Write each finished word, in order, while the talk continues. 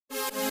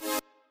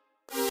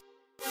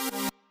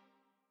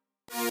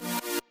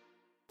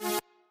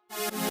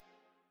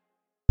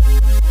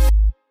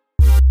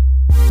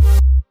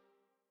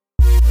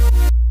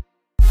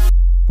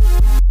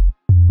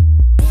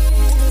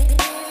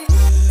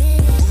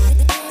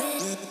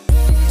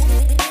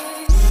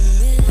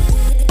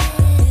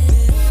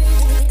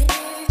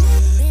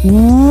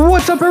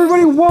What's up,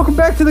 everybody? Welcome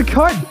back to The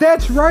Cut.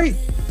 That's right.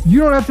 You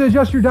don't have to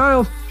adjust your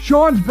dials.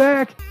 Sean's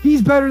back.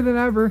 He's better than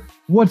ever.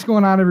 What's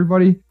going on,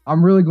 everybody?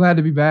 I'm really glad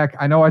to be back.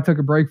 I know I took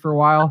a break for a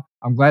while.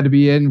 I'm glad to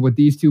be in with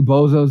these two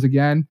bozos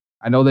again.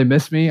 I know they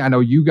miss me. I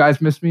know you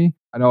guys miss me.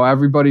 I know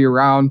everybody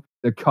around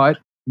The Cut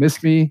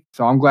missed me.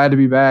 So I'm glad to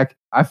be back.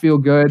 I feel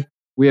good.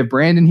 We have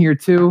Brandon here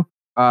too.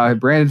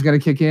 Brandon's going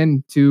to kick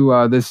in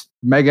to this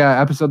mega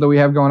episode that we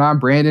have going on.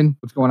 Brandon,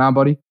 what's going on,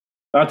 buddy?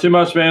 Not too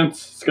much, man.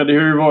 It's good to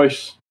hear your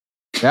voice.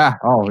 Yeah.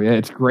 Oh, yeah.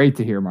 It's great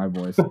to hear my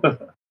voice.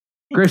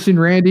 Christian,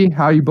 Randy,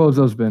 how you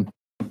bozos been?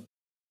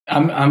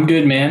 I'm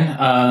good,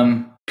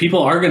 man.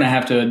 People are gonna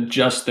have to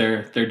adjust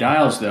their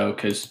dials though,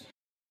 because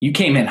you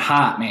came in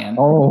hot, man.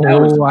 Oh,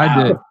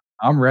 I did.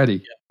 I'm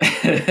ready.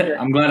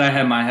 I'm glad I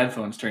had my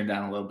headphones turned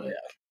down a little bit.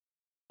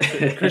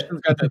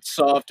 Christian's got that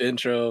soft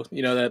intro,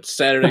 that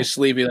Saturday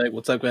sleepy, like,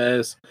 what's up,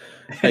 guys?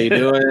 How you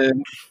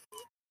doing?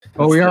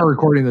 Well, we are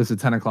recording this at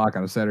 10 o'clock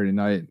on a Saturday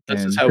night,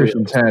 and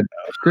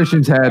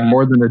Christian's had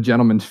more than a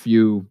gentleman's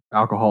few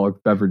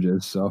alcoholic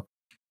beverages, so.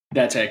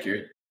 That's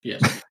accurate,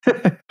 yes.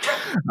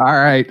 All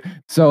right.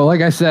 So,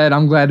 like I said,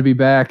 I'm glad to be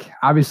back.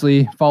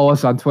 Obviously, follow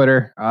us on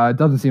Twitter. It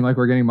doesn't seem like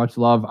we're getting much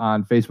love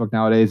on Facebook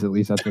nowadays. At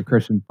least that's what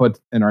Christian put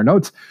in our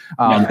notes.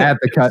 At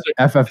The Cut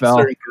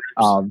FFL.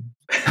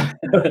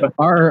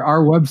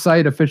 Our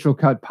website,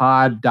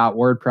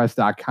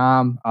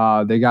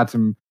 officialcutpod.wordpress.com. They got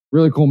some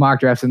really cool mock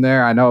drafts in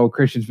there. I know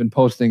Christian's been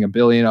posting a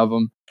billion of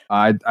them.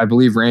 I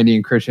believe Randy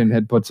and Christian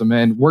had put some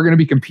in. We're going to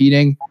be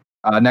competing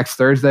next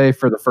Thursday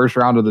for the first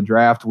round of the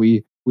draft.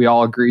 We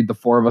all agreed the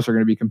four of us are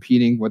going to be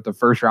competing with the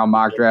first round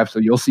mock draft. So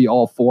you'll see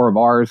all four of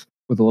ours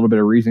with a little bit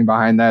of reasoning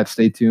behind that.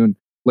 Stay tuned.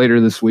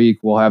 Later this week,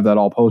 we'll have that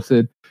all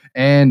posted.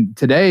 And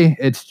today,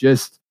 it's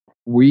just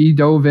we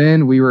dove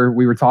in. We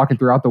were talking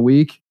throughout the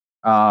week.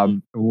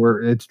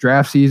 It's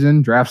draft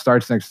season. Draft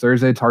starts next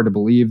Thursday. It's hard to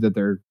believe that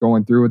they're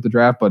going through with the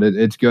draft, but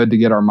it's good to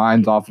get our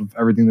minds off of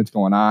everything that's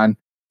going on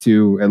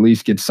to at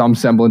least get some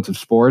semblance of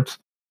sports.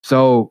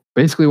 So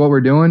basically what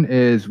we're doing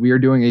is we are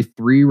doing a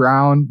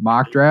 3-round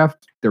mock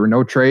draft. There were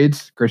no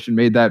trades. Christian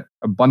made that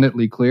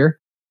abundantly clear.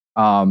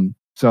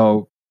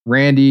 So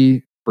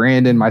Randy,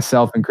 Brandon,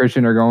 myself, and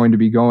Christian are going to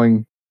be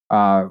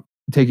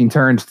taking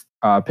turns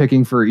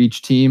picking for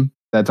each team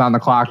that's on the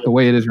clock the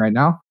way it is right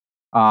now.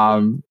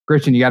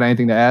 Christian, you got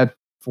anything to add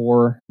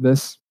for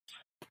this?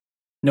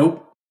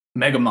 Nope.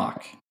 Mega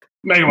mock.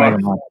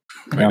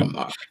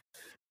 Yeah.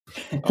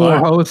 4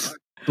 hosts,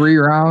 3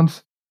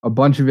 rounds, a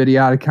bunch of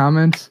idiotic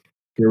comments.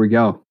 Here we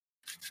go.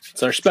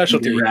 It's our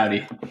specialty.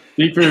 Rowdy.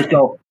 Speak for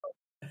yourself.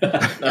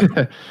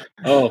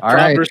 All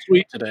right. Proper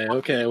sweet today.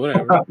 Okay,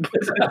 whatever.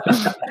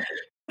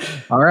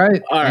 All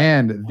right.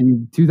 And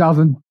the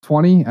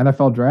 2020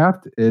 NFL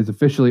Draft is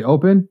officially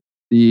open.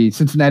 The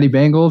Cincinnati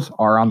Bengals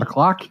are on the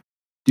clock.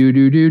 Do.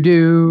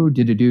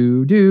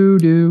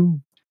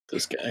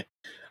 This guy.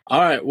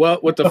 All right. Well,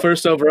 with the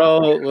first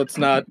overall, let's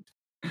not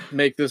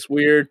make this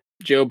weird.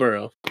 Joe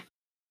Burrow.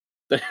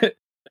 He's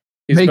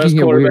Making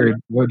it weird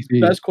would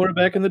be best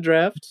quarterback in the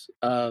draft.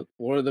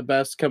 One of the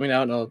best coming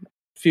out in a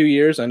few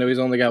years. I know he's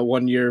only got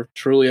 1 year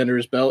truly under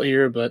his belt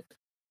here, but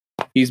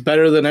he's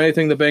better than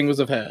anything the Bengals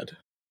have had.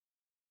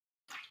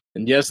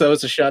 And yes, that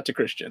was a shot to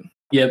Christian.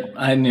 Yep,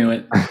 I knew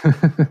it.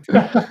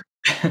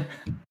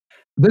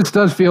 This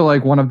does feel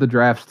like one of the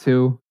drafts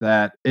too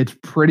that it's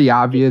pretty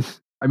obvious.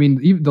 I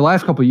mean, even the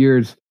last couple of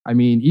years. I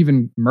mean,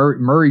 even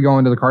Murray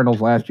going to the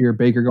Cardinals last year,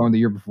 Baker going the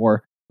year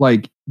before.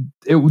 Like,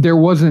 there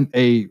wasn't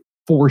a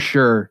for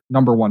sure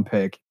number 1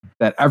 pick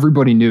that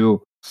everybody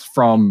knew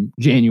from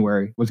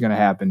January was going to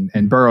happen,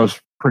 and Burrow's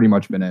pretty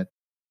much been it.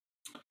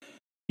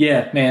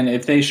 Yeah, man.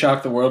 If they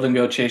shock the world and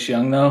go Chase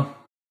Young, though,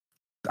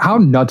 how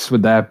nuts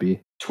would that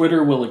be?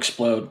 Twitter will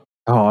explode.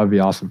 Oh, that'd be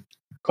awesome.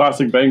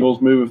 Classic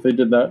Bengals move if they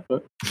did that.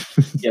 But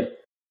Yep.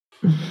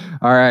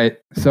 All right.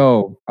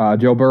 So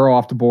Joe Burrow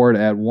off the board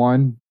at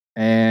 1.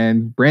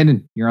 And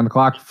Brandon, you're on the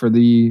clock for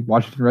the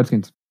Washington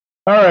Redskins.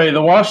 all right,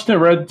 the Washington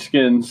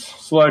Redskins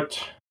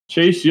select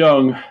Chase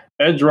Young,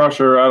 edge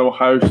rusher out of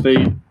Ohio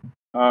State.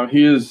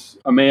 He is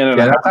a man and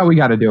a half. That's how we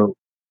got to do it.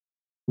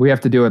 We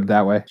have to do it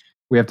that way.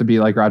 We have to be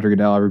like Roger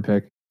Goodell every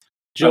pick.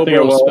 Joe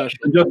Burrow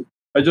special.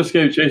 I just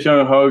gave Chase Young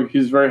a hug.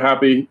 He's very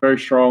happy, very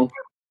strong.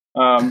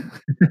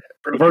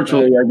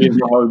 Virtually, I gave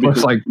him a hug.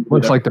 Looks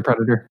like the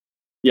Predator.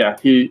 Yeah,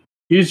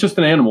 he's just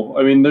an animal.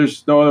 I mean,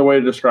 there's no other way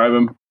to describe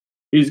him.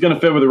 He's going to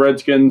fit with the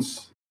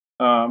Redskins.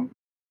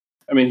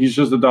 I mean, he's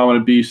just a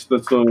dominant beast.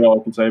 That's literally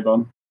all I can say about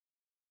him.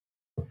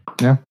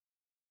 Yeah.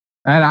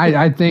 And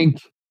I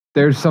think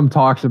there's some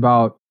talks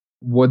about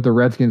would the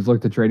Redskins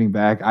look to trading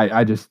back.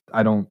 I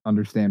don't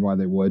understand why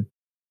they would.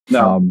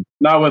 No,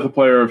 not with a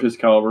player of his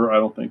caliber, I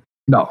don't think.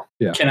 No.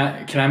 Yeah.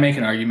 Can I make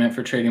an argument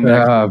for trading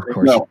back? Of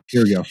course. No.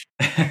 Here we go.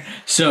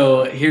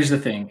 So here's the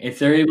thing. If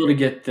they're able to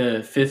get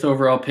the 5th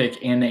overall pick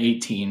and the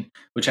 18,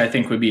 which I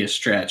think would be a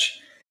stretch,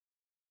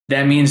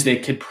 that means they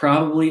could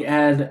probably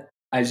add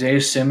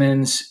Isaiah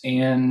Simmons,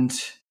 and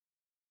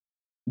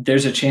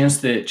there's a chance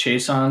that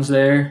Chason's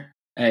there.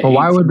 at But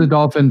why 18. would the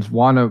Dolphins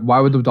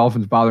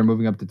bother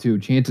moving up to 2?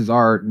 Chances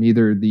are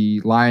neither the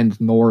Lions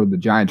nor the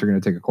Giants are going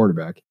to take a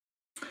quarterback.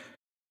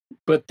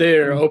 But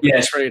they're open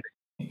Yes. to trading.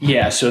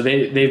 Yeah, so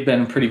they've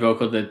been pretty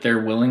vocal that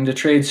they're willing to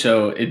trade,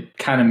 so it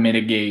kind of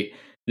mitigate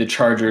the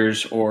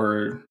Chargers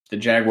or the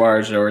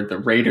Jaguars or the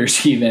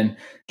Raiders even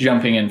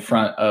jumping in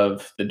front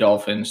of the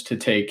Dolphins to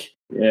take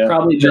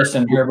probably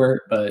Justin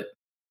Herbert, but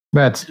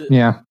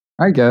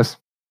I guess.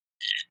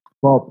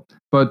 Well,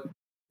 but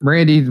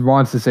Randy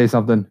wants to say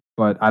something,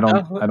 but I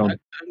don't. I'm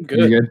good.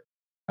 You good?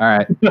 All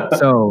right.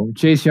 So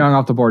Chase Young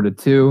off the board at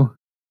 2.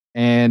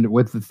 And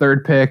with the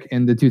third pick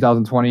in the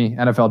 2020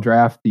 NFL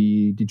Draft,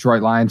 the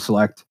Detroit Lions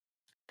select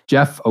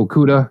Jeff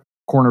Okudah,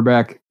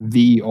 cornerback,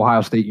 the Ohio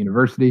State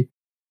University.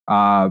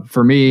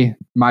 For me,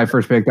 my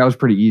first pick, that was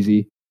pretty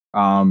easy.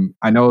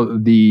 I know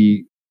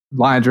the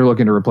Lions are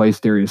looking to replace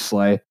Darius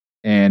Slay,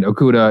 and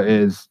Okudah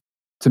is,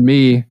 to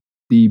me,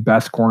 the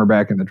best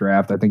cornerback in the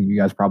draft. I think you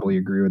guys probably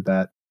agree with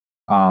that.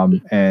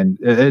 And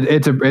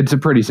it's a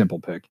pretty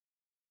simple pick.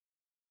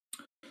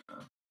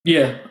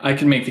 yeah, I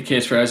can make the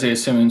case for Isaiah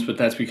Simmons, but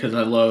that's because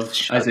I love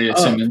Isaiah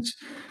Simmons.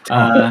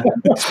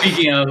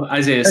 Speaking of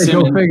Isaiah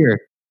Simmons, Go figure.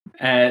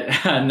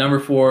 At number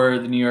 4,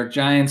 the New York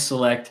Giants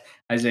select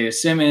Isaiah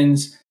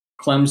Simmons,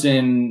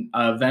 Clemson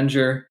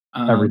Avenger.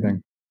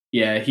 Everything.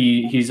 Yeah,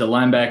 he's a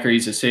linebacker.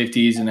 He's a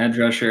safety. He's an edge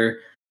rusher.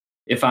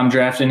 If I'm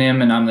drafting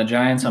him and I'm the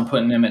Giants, I'm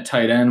putting him at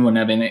tight end when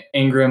Evan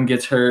Ingram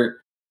gets hurt.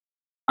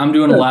 I'm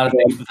doing a lot of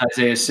things with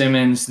Isaiah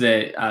Simmons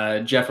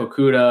that Jeff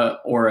Okudah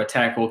or a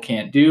tackle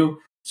can't do.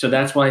 So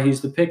that's why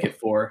he's the pick at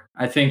 4.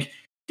 I think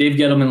Dave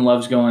Gettleman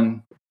loves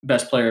going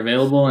best player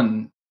available,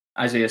 and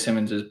Isaiah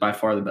Simmons is by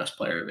far the best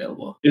player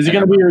available. Is he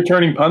going to be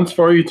returning punts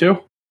for you too?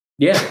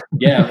 Yeah,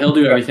 he'll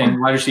do everything.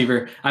 Wide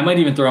receiver. I might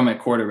even throw him at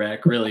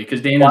quarterback, really,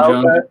 because Daniel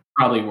Jones is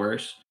probably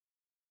worse.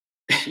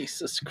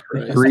 Jesus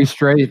Christ.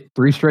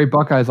 Three straight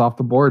Buckeyes off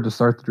the board to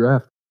start the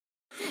draft.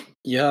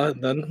 Yeah,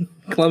 then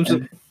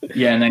Clemson.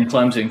 And then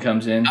Clemson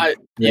comes in. I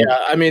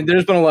mean,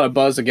 there's been a lot of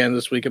buzz again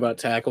this week about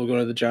tackle going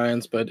to the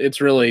Giants, but it's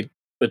really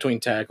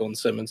between tackle and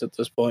Simmons at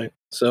this point.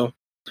 So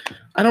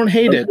I don't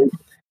hate it.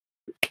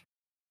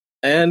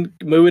 And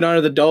moving on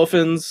to the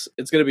Dolphins,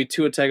 it's going to be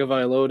Tua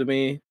Tagovailoa to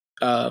me.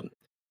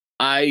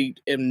 I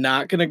am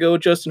not going to go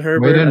Justin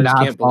Herbert. I just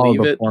can't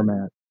believe it.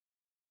 Format.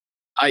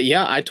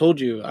 I told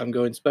you I'm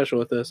going special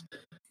with this.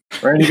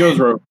 Randy goes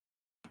rogue.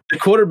 The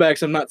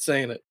quarterbacks, I'm not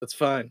saying it. That's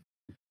fine.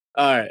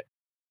 All right.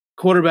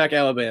 Quarterback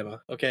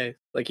Alabama, okay?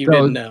 Like you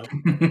didn't know.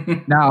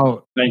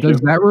 Now,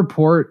 that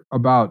report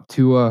about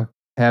Tua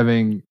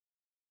having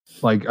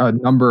like a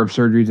number of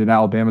surgeries in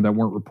Alabama that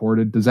weren't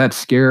reported, does that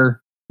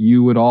scare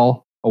you at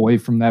all away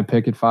from that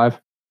pick at 5?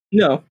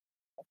 No.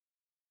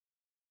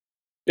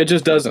 It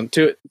just doesn't.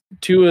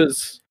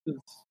 Tua's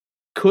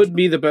could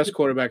be the best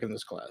quarterback in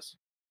this class.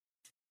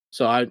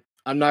 So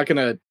I'm not going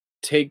to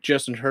take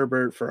Justin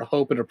Herbert for a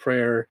hope and a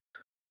prayer.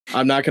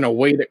 I'm not going to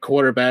wait at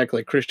quarterback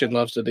like Christian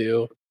loves to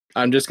do.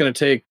 I'm just going to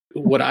take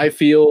what I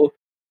feel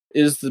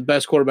is the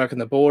best quarterback on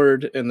the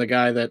board and the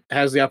guy that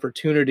has the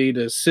opportunity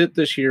to sit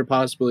this year,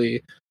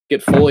 possibly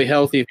get fully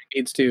healthy if he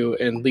needs to,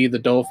 and lead the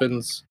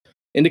Dolphins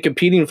into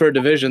competing for a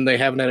division they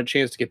haven't had a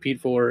chance to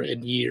compete for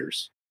in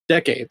years,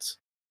 decades.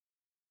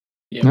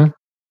 Yeah.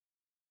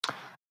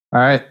 All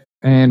right.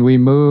 And we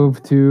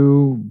move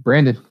to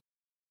Brandon.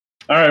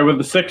 All right. With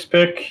the 6th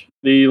pick,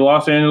 the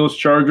Los Angeles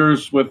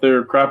Chargers, with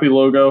their crappy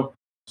logo,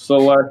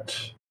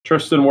 select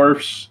Tristan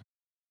Wirfs,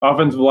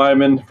 offensive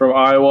lineman from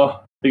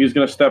Iowa. I think he's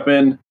going to step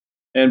in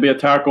and be a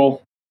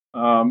tackle.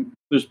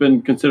 There's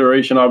been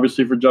consideration,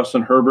 obviously, for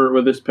Justin Herbert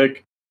with this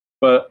pick,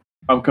 but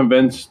I'm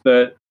convinced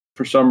that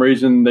for some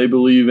reason they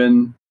believe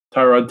in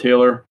Tyrod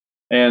Taylor,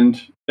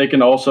 and they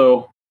can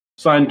also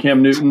sign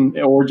Cam Newton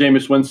or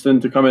Jameis Winston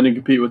to come in and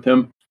compete with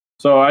him.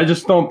 So I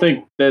just don't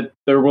think that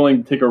they're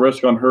willing to take a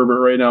risk on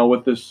Herbert right now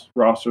with this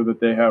roster that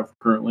they have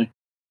currently.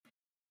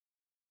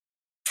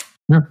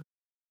 Yeah.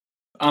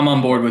 I'm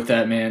on board with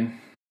that, man.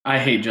 I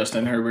hate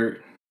Justin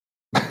Herbert.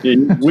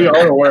 Yeah, we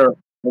are aware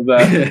of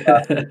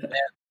that.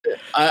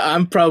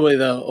 I'm probably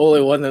the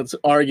only one that's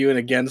arguing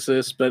against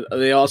this, but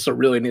they also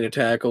really need a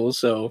tackle.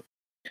 So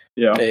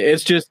yeah,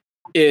 it's just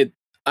it.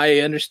 I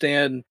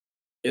understand.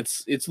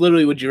 It's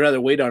literally, would you rather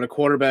wait on a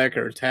quarterback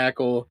or a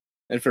tackle?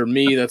 And for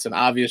me, that's an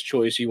obvious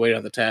choice. You wait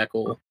on the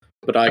tackle,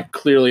 but I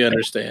clearly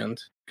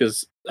understand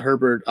because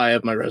Herbert, I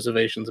have my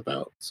reservations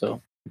about.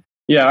 So.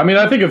 Yeah, I mean,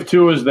 I think if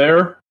Tua is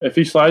there, if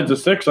he slides to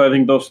 6, I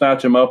think they'll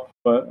snatch him up.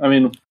 But, I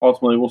mean,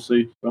 ultimately, we'll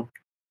see. So.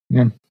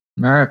 Yeah.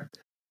 All right.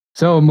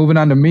 So, moving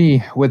on to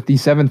me with the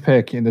 7th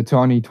pick in the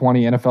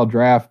 2020 NFL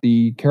Draft,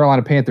 the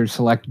Carolina Panthers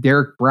select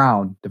Derek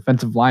Brown,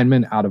 defensive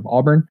lineman out of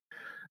Auburn.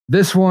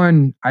 This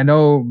one, I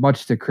know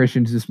much to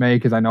Christian's dismay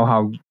because I know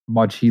how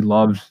much he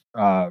loves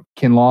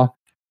Kinlaw.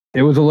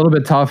 It was a little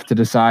bit tough to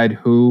decide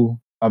who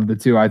of the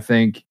two I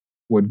think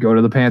would go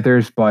to the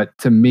Panthers, but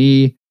to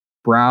me,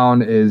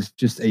 Brown is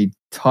just a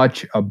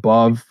touch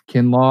above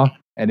Kinlaw,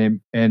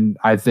 and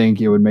I think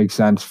it would make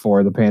sense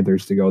for the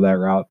Panthers to go that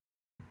route.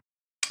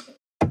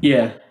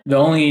 Yeah, the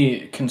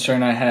only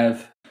concern I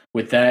have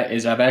with that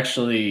is I've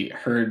actually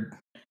heard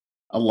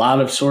a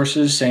lot of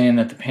sources saying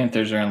that the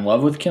Panthers are in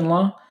love with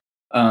Kinlaw.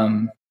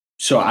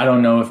 So I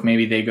don't know if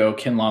maybe they go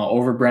Kinlaw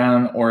over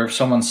Brown or if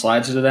someone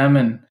slides to them.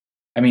 And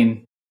I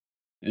mean,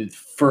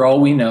 for all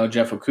we know,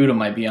 Jeff Okudah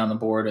might be on the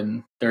board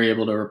and they're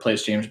able to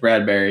replace James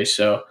Bradbury.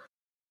 So,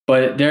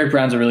 but Derek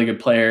Brown's a really good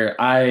player.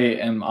 I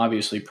am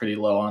obviously pretty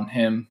low on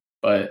him,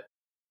 but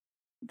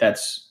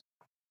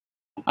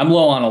I'm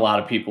low on a lot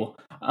of people.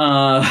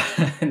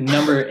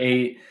 Number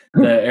 8,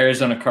 the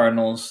Arizona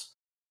Cardinals.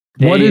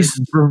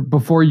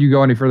 Before you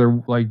go any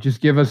further, like just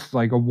give us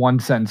like a one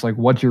sentence, like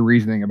what's your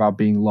reasoning about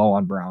being low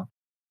on Brown?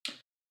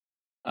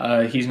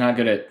 He's not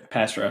good at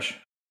pass rush.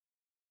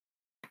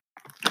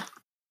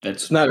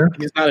 He's not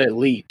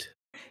elite.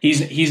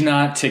 He's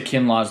not to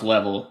Kinlaw's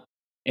level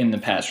in the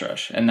pass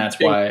rush, and that's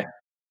why.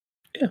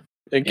 Yeah,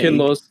 and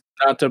Kinlaw's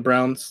not to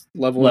Brown's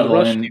level in the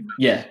rush.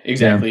 Yeah,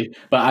 exactly. Yeah.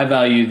 But I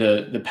value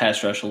the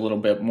pass rush a little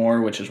bit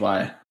more, which is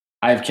why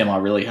I have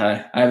Kinlaw really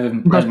high. I have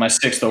him as my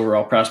 6th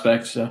overall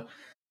prospect. So,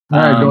 all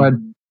right, go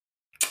ahead.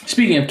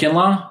 Speaking of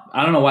Kinlaw,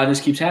 I don't know why this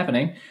keeps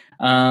happening.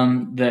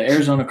 The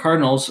Arizona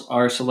Cardinals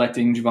are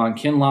selecting Javon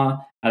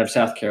Kinlaw out of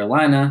South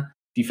Carolina,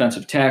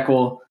 defensive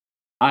tackle.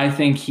 I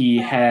think he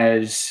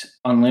has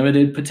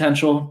unlimited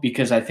potential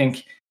because I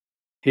think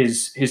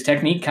his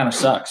technique kind of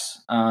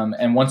sucks.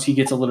 And once he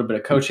gets a little bit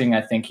of coaching,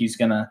 I think he's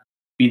going to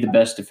be the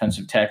best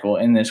defensive tackle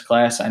in this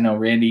class. I know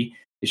Randy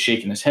is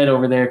shaking his head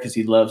over there because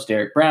he loves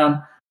Derek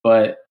Brown,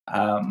 but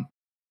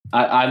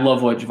I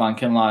love what Javon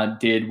Kinlaw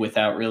did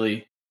without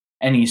really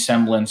any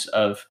semblance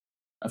of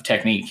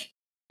technique.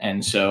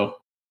 And so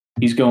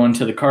he's going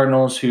to the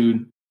Cardinals,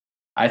 who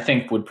I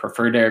think would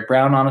prefer Derek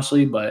Brown,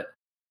 honestly, but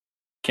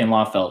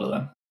Kinlaw fell to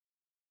them.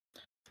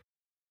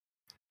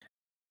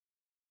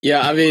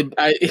 Yeah, I mean,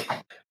 I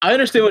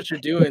understand what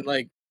you're doing.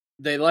 Like,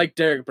 they like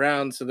Derek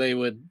Brown, so they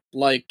would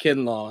like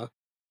Kinlaw.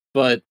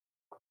 But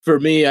for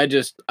me, I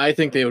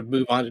think they would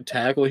move on to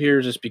tackle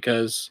here just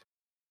because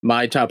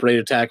my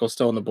top-rated tackle is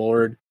still on the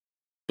board.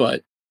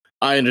 But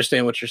I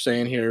understand what you're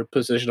saying here,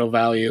 positional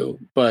value.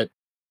 But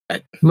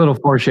a little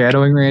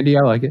foreshadowing, Randy.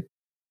 I like it.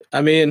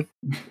 I mean,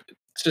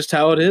 it's just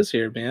how it is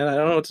here, man. I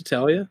don't know what to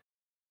tell you.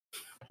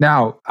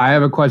 Now, I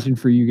have a question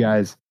for you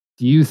guys.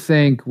 Do you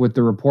think with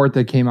the report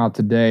that came out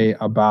today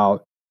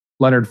about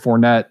Leonard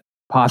Fournette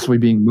possibly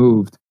being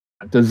moved,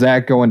 does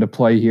that go into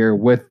play here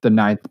with the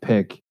 9th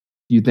pick?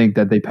 Do you think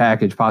that they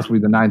package possibly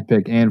the 9th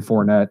pick and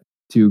Fournette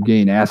to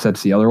gain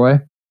assets the other way?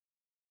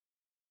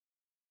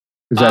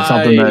 Is that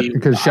something that,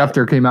 because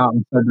Schefter came out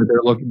and said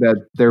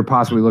that they're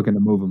possibly looking to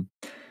move him?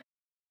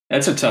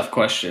 That's a tough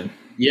question.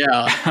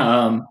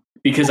 Yeah.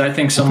 Because I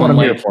think someone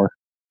like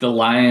the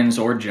Lions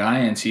or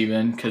Giants,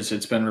 even, because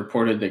it's been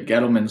reported that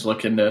Gettleman's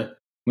looking to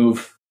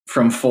move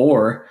from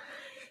 4.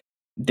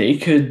 They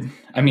could,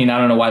 I mean, I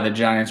don't know why the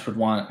Giants would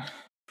want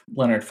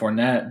Leonard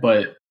Fournette,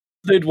 but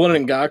they'd want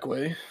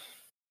Ngakoue.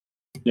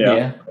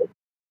 Yeah.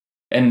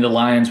 And the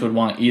Lions would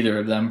want either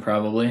of them,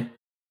 probably.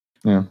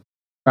 Yeah.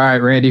 All right,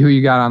 Randy,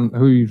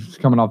 who's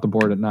coming off the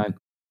board at 9?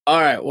 All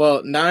right,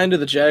 well, 9 to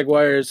the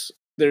Jaguars.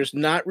 There's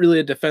not really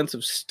a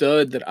defensive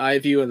stud that I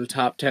view in the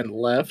top 10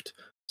 left.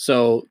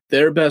 So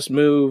their best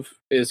move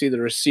is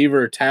either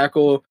receiver or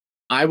tackle.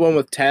 I went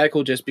with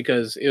tackle just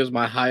because it was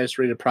my highest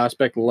rated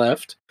prospect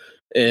left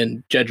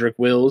in Jedrick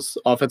Wills,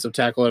 offensive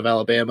tackle of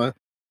Alabama.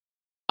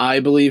 I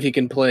believe he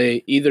can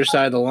play either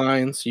side of the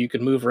line, so you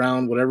can move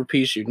around whatever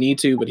piece you need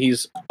to, but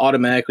he's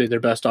automatically their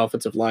best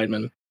offensive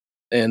lineman.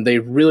 And they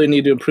really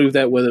need to improve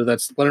that, whether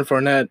that's Leonard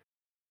Fournette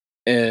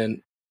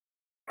and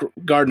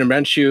Gardner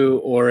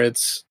Minshew, or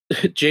it's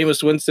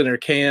Jameis Winston or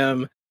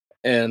Cam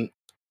and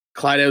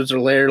Clyde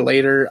Edwards-Helaire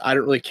later. I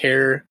don't really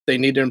care. They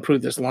need to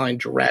improve this line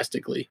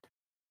drastically.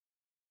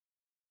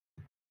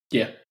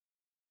 Yeah,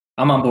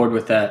 I'm on board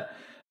with that.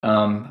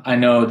 I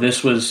know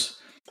this was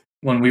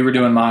when we were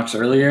doing mocks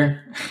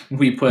earlier,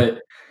 we put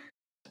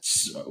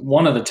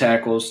one of the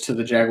tackles to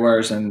the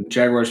Jaguars, and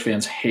Jaguars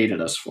fans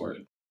hated us for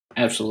it.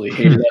 Absolutely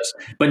hated us.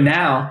 But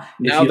now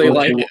they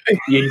like it.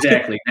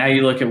 Exactly. Now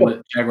you look at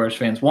what Jaguars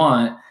fans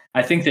want.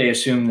 I think they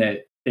assume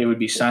that they would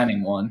be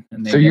signing one.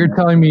 And so you're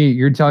telling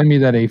me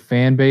that a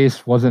fan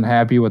base wasn't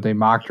happy with a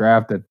mock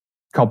draft that a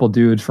couple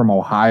dudes from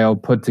Ohio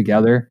put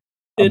together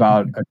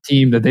about a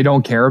team that they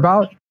don't care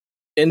about?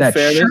 In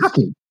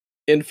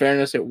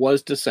fairness, it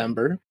was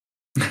December.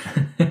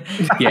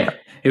 Yeah,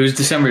 it was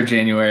December,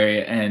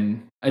 January,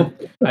 and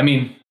I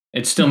mean,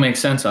 it still makes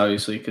sense,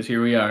 obviously, because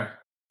here we are.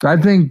 I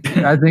think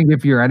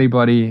if you're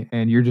anybody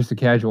and you're just a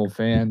casual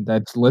fan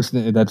that's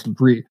listening,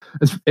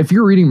 if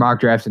you're reading mock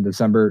drafts in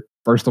December,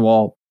 first of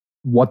all,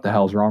 what the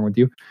hell's wrong with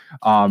you?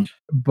 I'm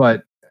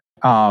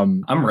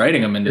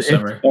writing them in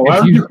December. Why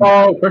would you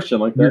call Christian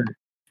like that?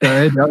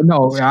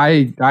 No,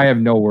 I have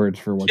no words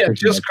for what. Yeah,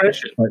 just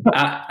Christian.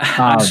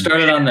 I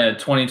started on the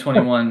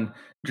 2021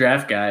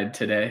 draft guide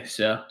today,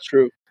 so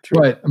true.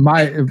 But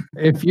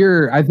if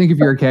you're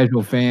a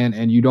casual fan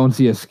and you don't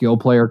see a skill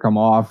player come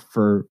off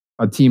for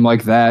a team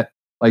like that,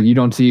 like you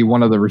don't see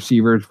one of the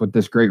receivers with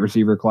this great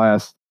receiver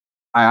class,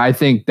 I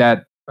think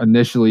that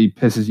initially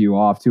pisses you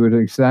off to an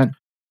extent.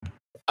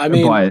 I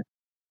mean, but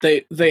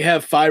they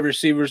have 5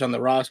 receivers on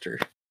the roster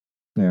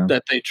yeah.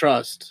 that they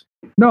trust.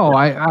 No,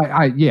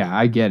 I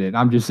get it.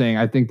 I'm just saying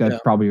I think that's Yeah.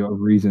 probably a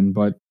reason.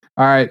 But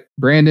all right,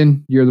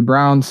 Brandon, you're the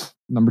Browns,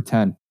 number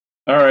 10.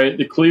 All right,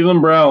 the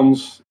Cleveland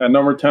Browns at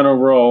number 10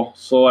 overall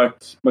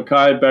select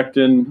Mekhi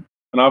Becton,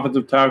 an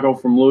offensive tackle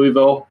from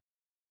Louisville.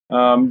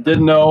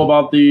 Didn't know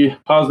about the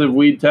positive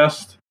weed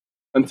test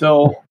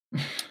until a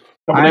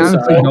couple I days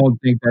honestly ago. don't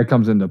think that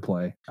comes into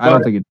play. I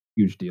don't think it's a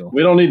huge deal.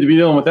 We don't need to be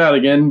dealing with that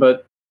again,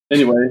 but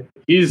anyway,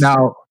 he's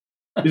Now,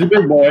 a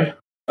big boy.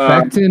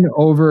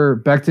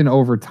 Becton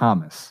over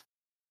Thomas.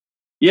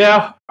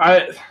 Yeah,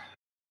 I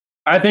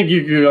think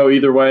you could go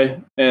either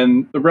way,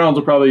 and the Browns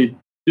will probably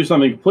do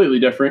something completely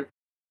different.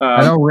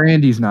 I know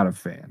Randy's not a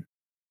fan.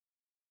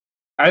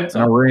 I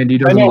know Randy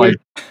doesn't know like.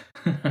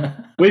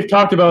 We've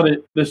talked about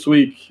it this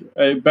week.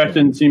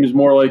 Becton seems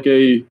more like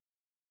a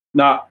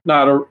not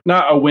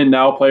a win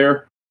now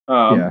player.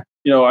 Yeah.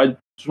 You know, I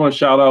just want to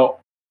shout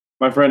out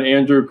my friend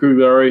Andrew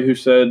Kuglari, who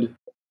said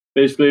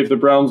basically if the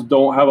Browns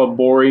don't have a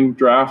boring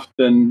draft,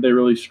 then they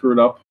really screwed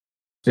up.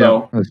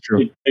 So that's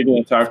true. Taking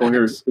a tackle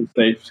here is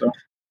safe. So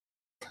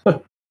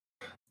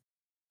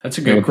That's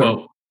a good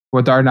quote.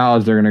 With our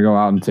knowledge, they're going to go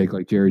out and take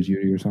like Jerry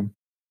Jeudy or something.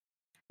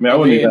 I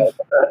mean,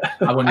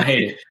 I wouldn't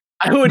hate it.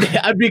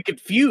 I'd be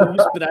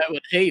confused, but I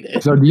would hate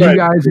it. So do you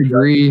guys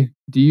agree?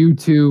 Do you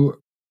two?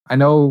 I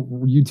know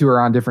you two are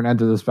on different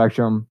ends of the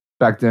spectrum,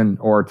 Becton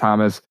or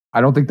Thomas.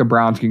 I don't think the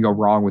Browns can go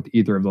wrong with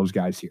either of those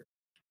guys here.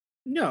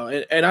 No,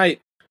 and I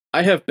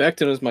have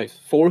Becton as my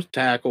 4th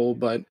tackle,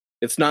 but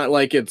it's not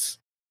like it's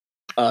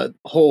a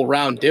whole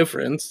round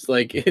difference.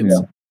 Like it's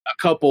a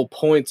couple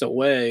points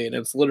away, and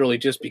it's literally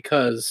just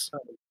because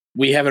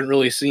we haven't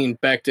really seen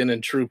Becton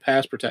in true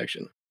pass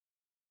protection.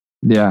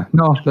 Yeah,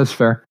 no, that's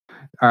fair.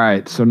 All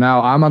right, so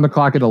now I'm on the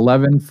clock at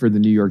 11 for the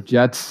New York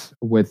Jets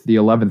with the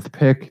 11th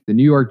pick. The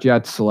New York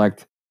Jets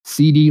select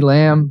CeeDee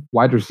Lamb,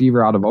 wide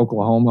receiver out of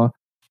Oklahoma.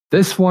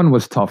 This one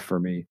was tough for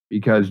me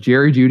because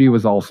Jerry Jeudy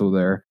was also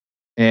there.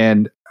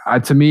 And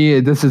to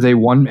me, this is a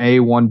 1A,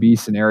 1B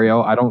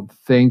scenario. I don't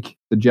think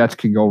the Jets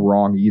can go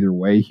wrong either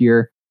way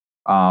here.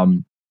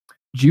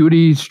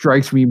 Jeudy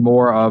strikes me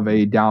more of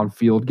a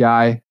downfield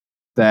guy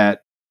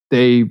that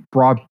they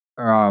brought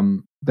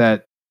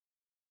that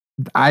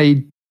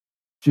I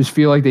just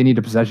feel like they need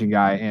a possession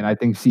guy, and I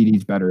think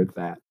CeeDee's better at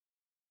that.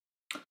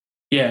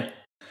 Yeah.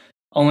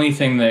 Only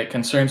thing that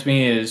concerns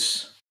me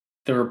is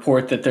the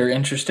report that they're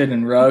interested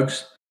in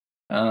Ruggs.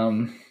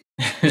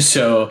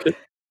 So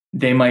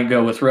they might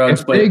go with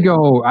Ruggs. I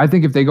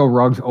think if they go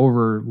Ruggs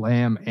over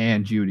Lamb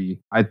and Jeudy,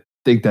 I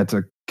think that's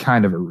a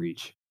kind of a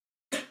reach.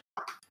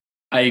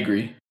 I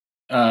agree.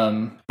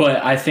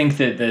 But I think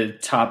that the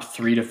top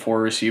 3 to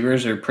 4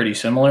 receivers are pretty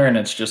similar, and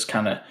it's just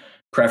kind of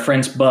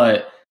preference.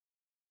 But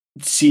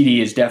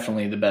CeeDee is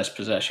definitely the best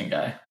possession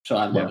guy. So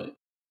I love it.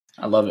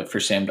 I love it for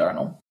Sam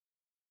Darnold.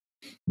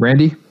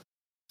 Randy?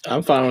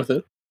 I'm fine with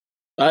it.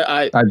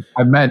 I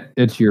meant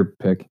it's your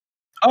pick.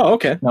 Oh,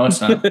 okay. No,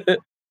 it's not.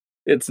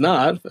 It's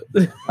not.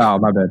 Oh,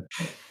 my bad.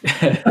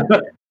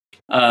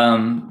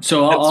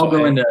 So I'll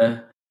go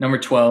into number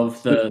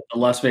 12, the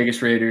Las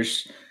Vegas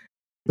Raiders.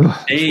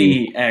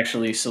 They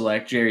actually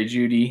select Jerry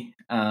Jeudy,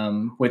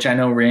 which I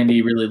know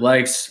Randy really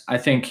likes. I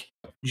think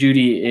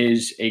Jeudy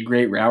is a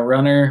great route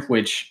runner,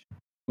 which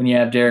when you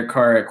have Derek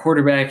Carr at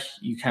quarterback,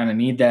 you kind of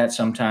need that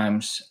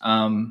sometimes.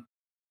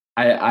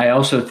 I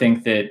also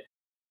think that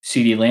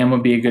CeeDee Lamb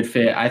would be a good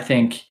fit. I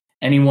think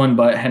anyone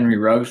but Henry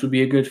Ruggs would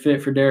be a good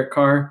fit for Derek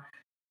Carr.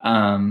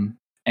 And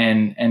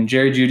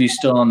Jerry Judy's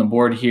still on the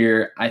board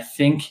here. I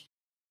think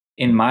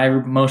in my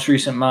most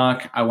recent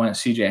mock, I went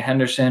CJ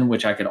Henderson,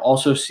 which I could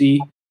also see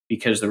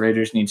because the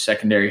Raiders need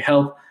secondary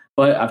help.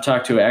 But I've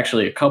talked to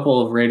actually a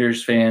couple of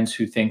Raiders fans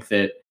who think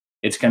that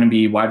it's going to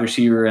be wide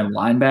receiver and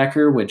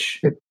linebacker,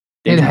 which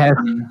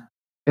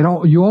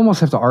you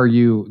almost have to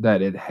argue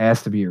that it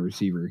has to be a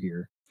receiver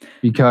here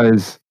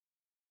because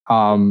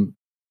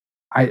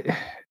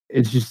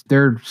it's just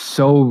they're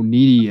so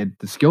needy at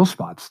the skill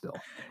spot still.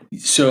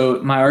 So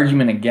my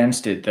argument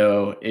against it,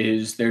 though,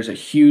 is there's a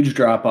huge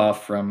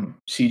drop-off from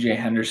C.J.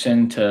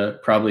 Henderson to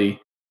probably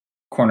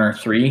corner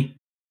 3.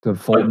 To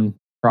Fulton,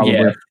 probably.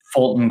 Yeah,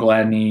 Fulton,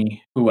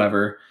 Gladney,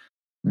 whoever.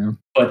 Yeah.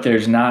 But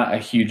there's not a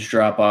huge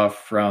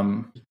drop-off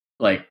from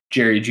like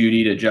Jerry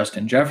Jeudy to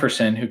Justin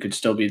Jefferson, who could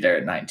still be there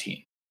at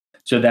 19.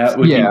 So that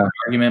would be my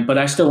argument. But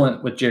I still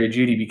went with Jerry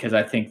Jeudy because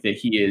I think that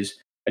he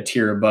is a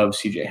tier above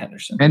C.J.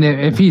 Henderson. And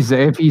if he's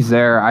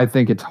there, I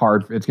think it's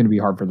hard. It's going to be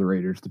hard for the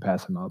Raiders to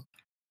pass him up.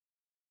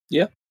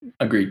 Yeah.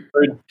 Agreed.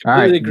 All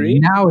right. Agree.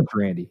 Now it's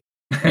Randy.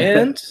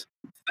 And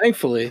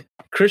thankfully,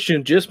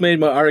 Christian just made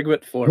my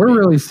argument for me. We're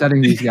really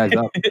setting these guys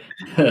up.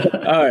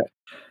 All right.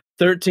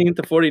 13th,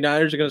 the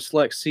 49ers are going to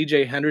select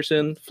C.J.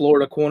 Henderson,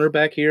 Florida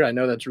cornerback here. I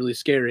know that's really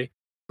scary.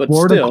 But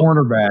Florida still,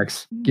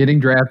 cornerbacks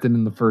getting drafted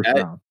in the first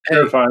round. Hey,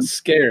 it's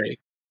scary.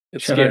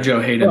 It's Shout scary. out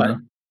Joe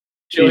Hayden.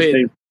 Joe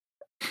Hayden.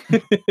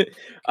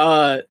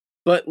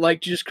 But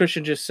like just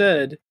Christian just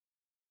said,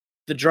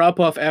 the drop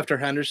off after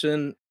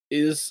Henderson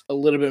is a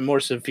little bit more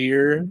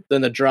severe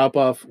than the drop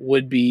off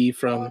would be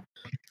from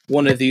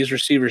one of these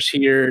receivers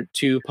here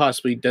to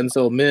possibly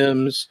Denzel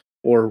Mims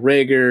or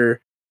Rager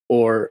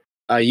or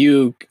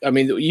Ayuk. I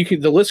mean,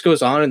 the list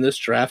goes on in this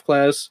draft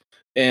class,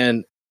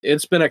 and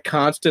it's been a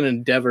constant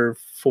endeavor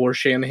for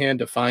Shanahan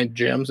to find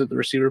gems at the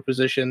receiver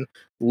position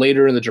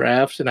later in the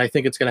draft, and I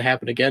think it's going to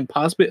happen again,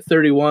 possibly at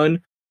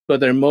 31, but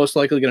they're most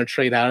likely going to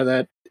trade out of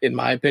that, in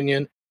my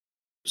opinion.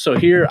 So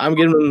here, I'm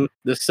giving them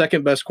the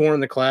second best corner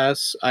in the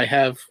class. I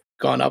have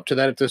gone up to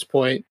that at this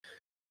point,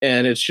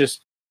 and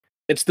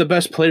it's the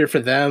best player for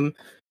them.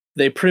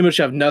 They pretty much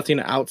have nothing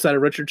outside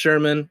of Richard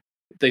Sherman.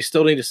 They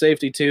still need a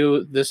safety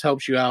too. This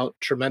helps you out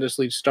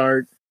tremendously to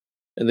start,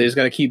 and they just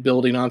got to keep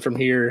building on from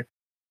here.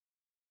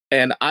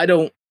 And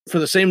for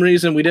the same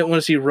reason we didn't want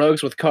to see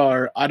Ruggs with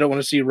Carr, I don't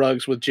want to see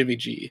Ruggs with Jimmy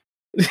G.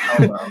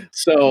 Oh, wow.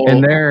 So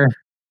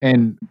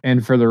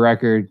and for the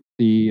record,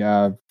 the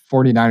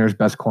 49ers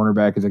best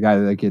cornerback is a guy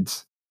that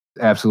gets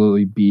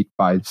absolutely beat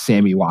by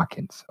Sammy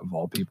Watkins of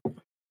all people.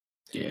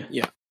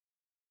 Yeah.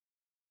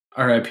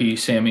 R.I.P.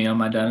 Sammy on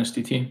my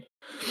dynasty team.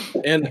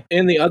 And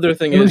the other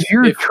thing It was is,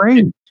 your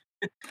trade.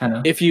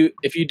 if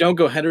you don't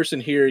go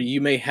Henderson here,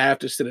 you may have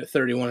to sit at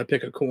 31 and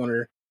pick a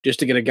corner just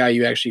to get a guy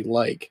you actually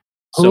like.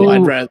 So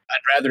I'd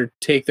rather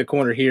take the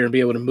corner here and be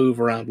able to move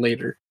around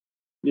later.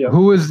 Yeah.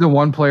 Who is the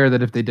one player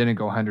that if they didn't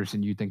go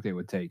Henderson, you think they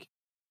would take?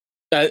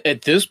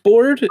 At this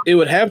board, it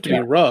would have to be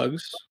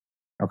Ruggs.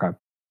 Okay.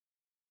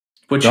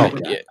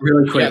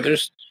 Really quick, Yeah,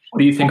 what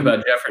do you think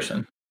about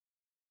Jefferson?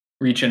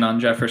 Reaching on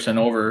Jefferson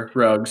over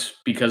Ruggs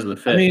because of the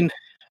fit. I mean,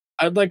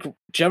 I'd like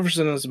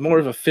Jefferson as more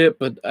of a fit,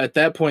 but at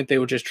that point, they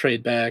would just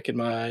trade back in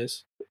my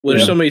eyes.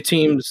 There's so many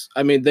teams.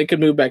 I mean, they could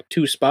move back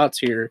 2 spots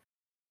here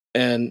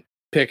and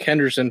pick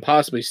Henderson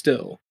possibly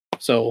still.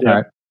 So, All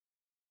right.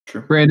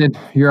 True. Brandon,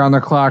 you're on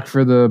the clock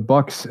for the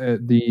Bucks,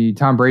 the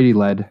Tom Brady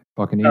led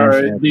Buccaneers. All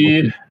right,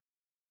 the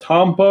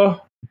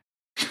Tampa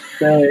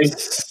Bay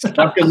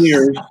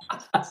Buccaneers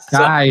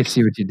I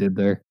see what you did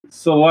there.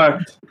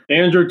 select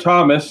Andrew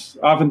Thomas,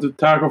 offensive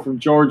tackle from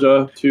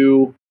Georgia,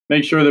 to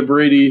make sure that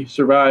Brady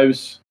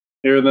survives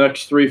here in the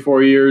next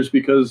 3-4 years,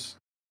 because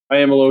I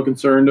am a little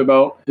concerned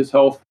about his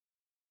health.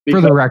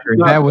 For the record,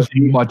 that was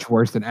much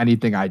worse than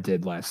anything I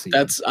did last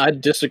season. I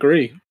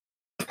disagree.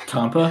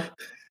 Tampa?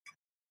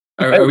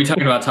 Are we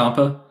talking about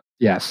Tampa?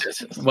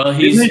 Yes. Well,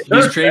 he's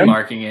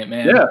trademarking it,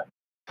 man. Yeah.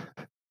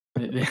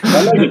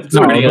 It's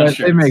No, already on it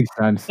shirts. makes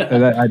sense.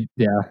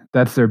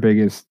 That's their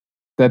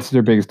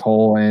biggest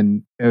hole.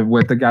 And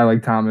with a guy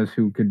like Thomas,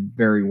 who could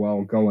very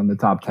well go in the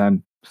top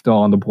 10, still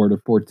on the board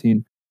of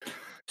 14.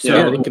 So,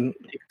 Yeah, he can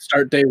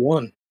start day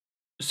 1.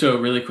 So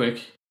really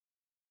quick.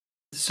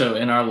 So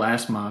in our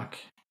last mock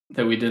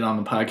that we did on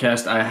the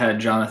podcast, I had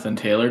Jonathan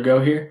Taylor go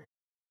here.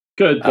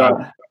 Good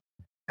job.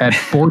 At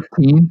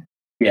 14,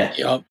 Yeah.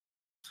 Yup.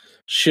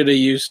 Should have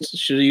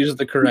used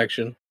the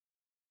correction.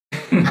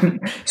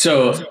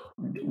 So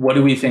what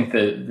do we think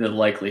the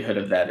likelihood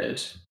of that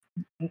is?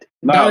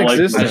 Not like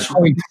existent. that.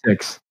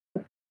 0.6,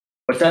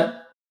 What's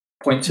that?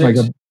 0.6? like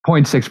a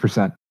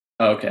 0.6%.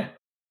 Oh, okay.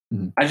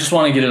 Mhm. I just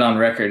want to get it on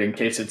record in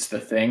case it's the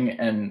thing,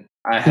 and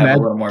I Can have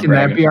a little more. Can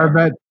that bragging be our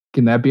power. bet?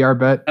 Can that be our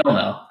bet? I don't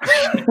know.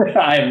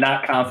 I am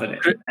not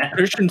confident.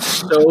 Christian's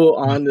so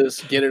on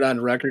this get it on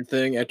record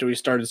thing after we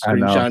started I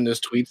know. screenshotting his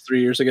tweets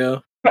 3 years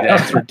ago. Yeah.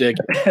 That's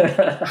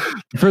ridiculous.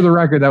 For the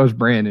record, that was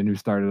Brandon who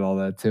started all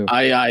that too.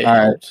 I right.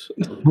 helped.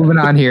 Moving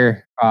on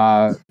here.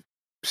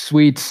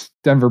 Sweets,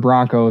 Denver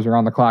Broncos are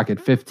on the clock at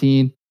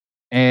 15.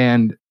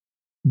 And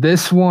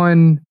this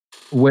one,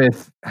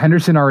 with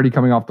Henderson already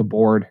coming off the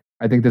board,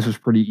 I think this was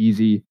pretty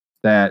easy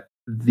that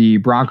the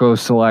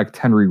Broncos select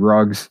Henry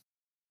Ruggs,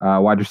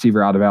 wide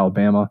receiver out of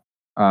Alabama.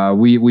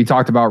 We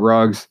talked about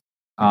Ruggs,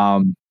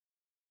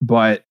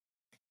 but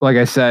like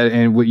I said,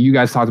 and what you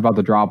guys talked about,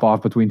 the drop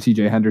off between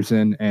CJ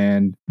Henderson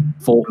and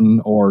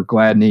Fulton or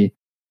Gladney.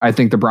 I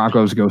think the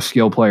Broncos go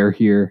skill player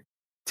here,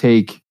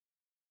 take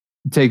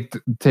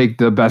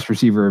the best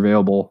receiver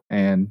available,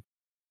 and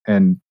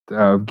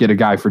get a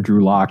guy for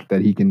Drew Lock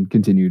that he can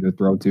continue to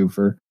throw to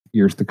for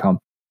years to come.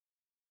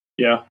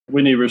 Yeah,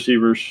 we need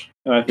receivers.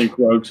 And I think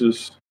Ruggs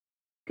is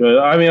good.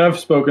 I mean, I've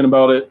spoken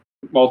about it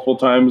multiple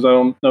times. I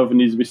don't know if it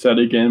needs to be said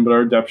again, but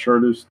our depth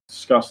chart is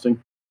disgusting.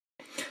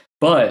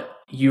 But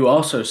you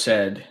also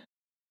said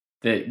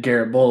that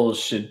Garrett Bowles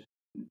should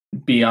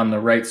be on the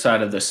right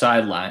side of the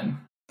sideline.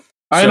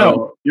 I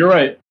know. You're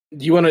right.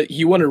 You want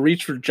to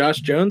reach for Josh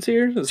Jones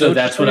here? So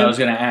that's what I was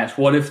going to ask.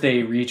 What if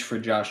they reach for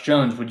Josh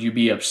Jones? Would you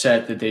be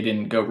upset that they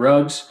didn't go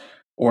Ruggs,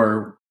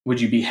 or would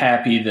you be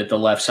happy that the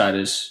left side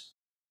is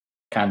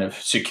kind of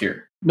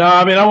secure? No,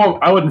 I mean,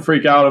 I wouldn't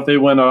freak out if they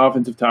went on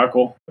offensive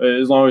tackle,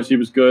 as long as he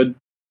was good.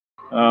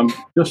 John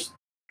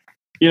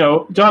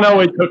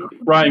Elway took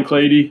Ryan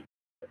Clady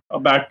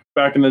back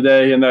in the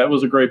day, and that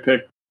was a great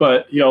pick,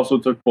 but he also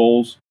took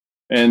Bowles.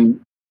 And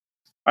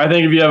I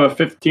think if you have a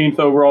 15th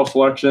overall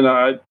selection,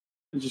 it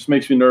just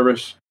makes me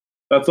nervous.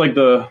 That's like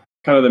the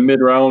kind of the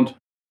mid round.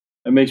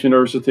 It makes me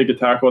nervous to take a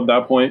tackle at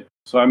that point.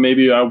 So I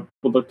would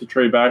look to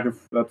trade back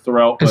if that's the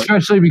route. But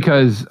Especially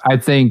because I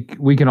think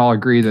we can all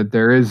agree that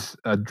there is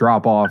a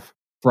drop off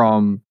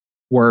from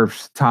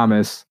Wirfs,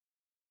 Thomas,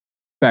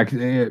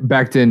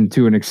 Becton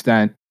to an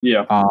extent,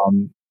 yeah,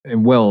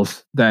 and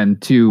Wills, then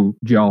to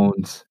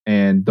Jones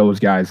and those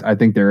guys. I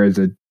think there is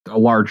a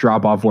large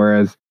drop off.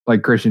 Whereas,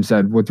 like Christian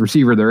said, with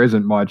receiver there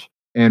isn't much,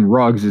 and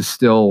Ruggs is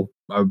still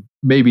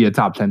maybe a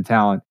top 10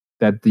 talent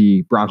that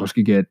the Broncos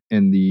could get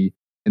in the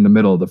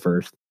middle of the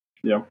first.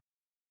 Yeah.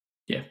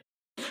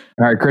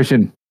 All right,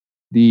 Christian,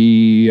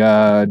 the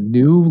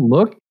new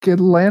look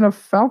Atlanta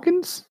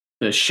Falcons.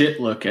 The shit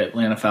look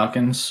Atlanta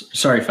Falcons.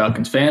 Sorry,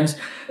 Falcons fans.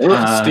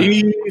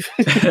 Steve.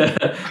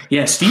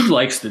 Yeah, Steve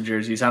likes the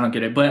jerseys. I don't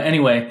get it. But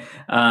anyway,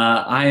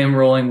 I am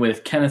rolling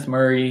with Kenneth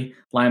Murray,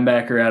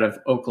 linebacker out of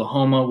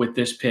Oklahoma, with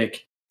this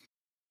pick.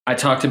 I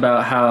talked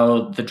about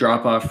how the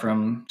drop-off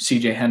from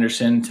C.J.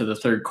 Henderson to the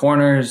third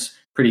corner is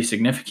pretty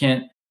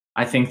significant.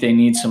 I think they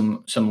need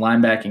some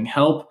linebacking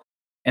help.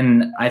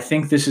 And I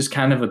think this is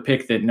kind of a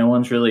pick that no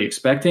one's really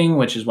expecting,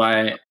 which is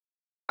why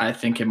I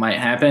think it might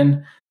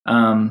happen.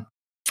 I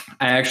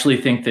actually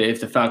think that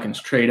if the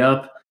Falcons trade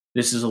up,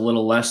 this is a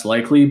little less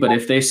likely. But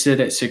if they sit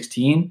at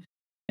 16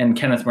 and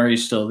Kenneth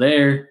Murray's still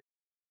there,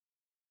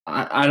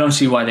 I don't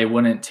see why they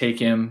wouldn't take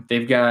him.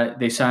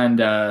 They signed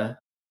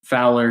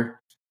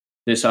Fowler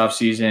this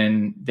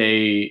offseason.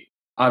 They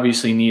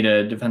obviously need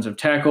a defensive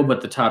tackle,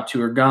 but the top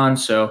two are gone.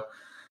 So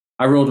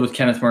I rolled with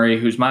Kenneth Murray,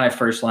 who's my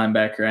first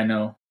linebacker. I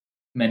know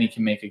many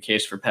can make a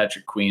case for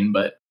Patrick Queen,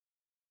 but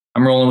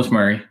I'm rolling with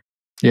Murray.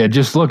 Yeah,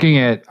 just looking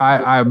at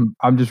I'm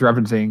just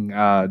referencing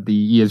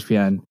the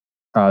ESPN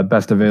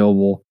best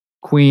available.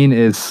 Queen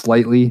is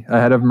slightly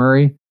ahead of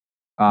Murray.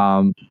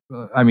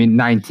 I mean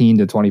 19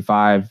 to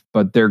 25,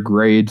 but their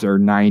grades are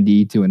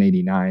 90 to an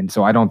 89.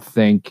 So I don't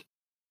think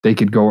they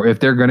could go,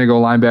 if they're going to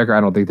go linebacker, I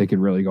don't think they could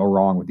really go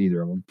wrong with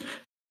either of them.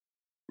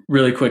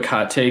 Really quick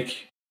hot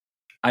take.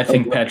 I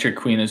think Patrick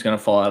Queen is going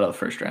to fall out of the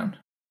first round.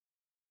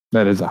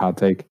 That is a hot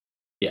take.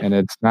 Yeah. And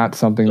it's not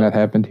something that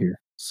happened here.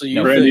 So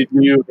you Randy,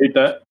 do you hate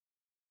that?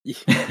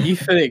 You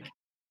think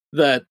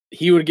that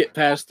he would get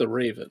past the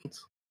Ravens?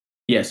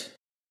 Yes,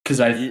 because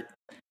I think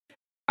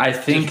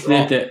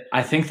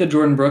I think the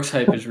Jordan Brooks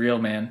hype is real,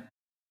 man.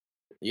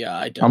 Yeah,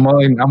 I don't.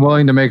 I'm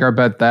willing to make our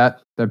bet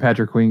that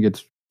Patrick Queen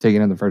gets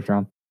taken in the first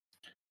round.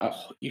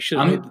 You should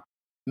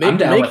I'm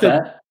down with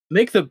that.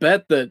 Make the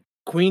bet that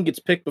Queen gets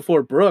picked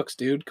before Brooks,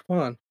 dude. Come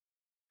on.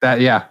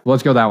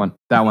 Let's go that one.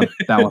 That one.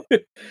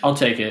 I'll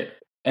take it.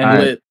 And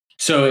right.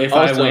 So if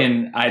I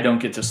win, I don't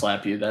get to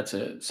slap you. That's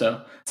it.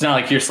 So it's not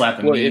like you're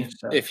slapping me.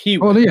 If he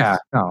wins. Well, yeah,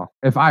 no.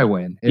 If I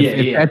win.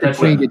 If Patrick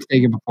Queen gets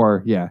taken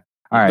before, yeah.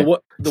 All right.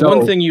 The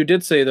one thing you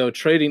did say, though,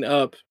 trading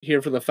up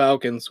here for the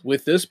Falcons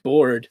with this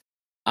board,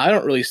 I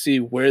don't really see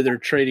where they're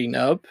trading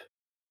up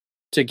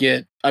to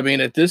get. I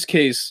mean, at this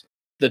case,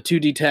 the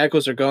 2D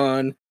tackles are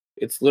gone.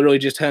 It's literally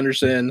just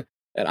Henderson.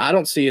 And I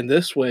don't see in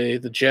this way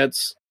the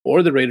Jets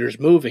or the Raiders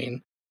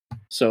moving.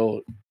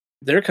 So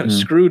they're kind of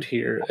screwed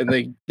here.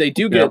 And they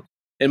do get,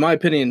 in my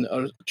opinion,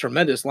 a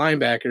tremendous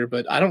linebacker,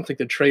 but I don't think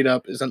the trade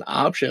up is an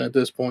option at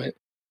this point.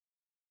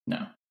 No.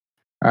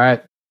 All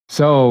right.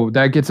 So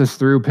that gets us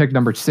through pick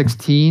number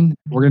 16.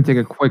 We're going to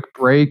take a quick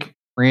break.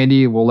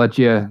 Randy, we'll let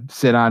you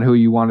sit on who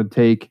you want to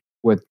take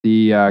with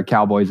the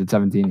Cowboys at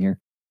 17 here.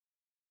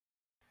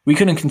 We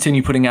couldn't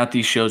continue putting out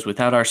these shows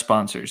without our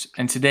sponsors,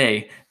 and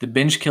today, the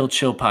Binge Kill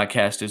Chill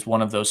podcast is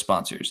one of those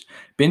sponsors.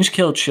 Binge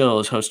Kill Chill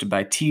is hosted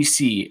by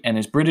TC and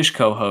his British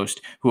co-host,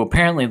 who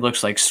apparently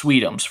looks like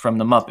Sweetums from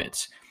The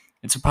Muppets.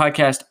 It's a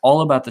podcast all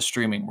about the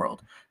streaming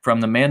world,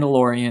 from The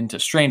Mandalorian to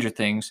Stranger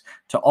Things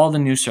to all the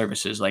new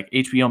services like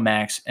HBO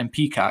Max and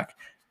Peacock.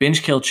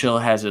 Binge Kill Chill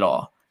has it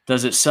all.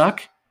 Does it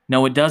suck?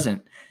 No, it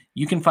doesn't.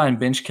 You can find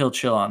Binge Kill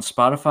Chill on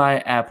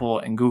Spotify, Apple,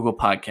 and Google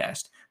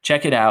Podcast.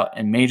 Check it out,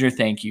 and major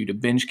thank you to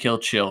Binge Kill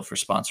Chill for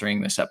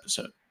sponsoring this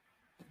episode.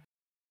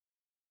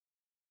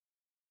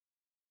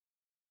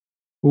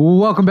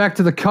 Welcome back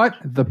to The Cut.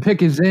 The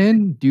pick is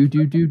in. Do.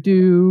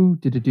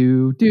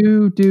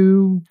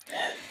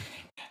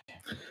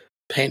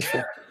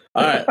 Painful.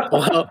 All right.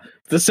 Well,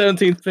 the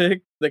 17th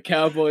pick, the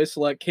Cowboys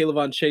select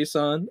K'Lavon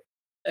Chaisson,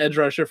 edge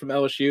rusher from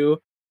LSU.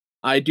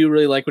 I do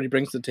really like what he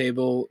brings to the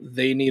table.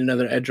 They need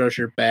another edge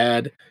rusher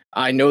bad.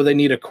 I know they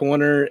need a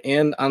corner,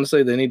 and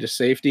honestly, they need a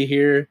safety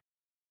here.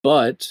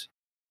 But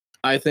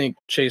I think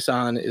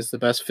Chaisson is the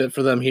best fit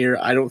for them here.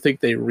 I don't think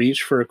they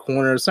reach for a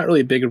corner. It's not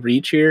really a big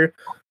reach here,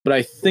 but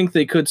I think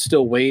they could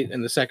still wait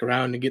in the second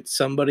round and get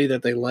somebody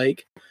that they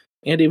like.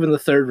 And even the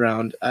third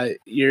round,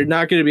 you're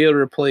not going to be able to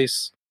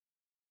replace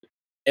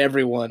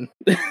everyone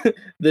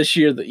this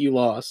year that you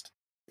lost.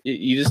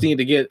 You just need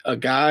to get a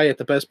guy at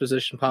the best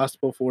position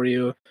possible for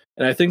you.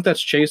 And I think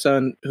that's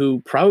Chaisson,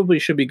 who probably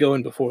should be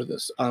going before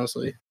this,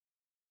 honestly.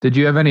 Did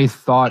you have any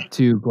thought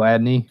to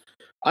Gladney?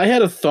 I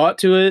had a thought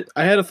to it.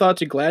 I had a thought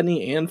to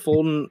Gladney and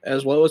Fulton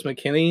as well as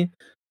McKinney,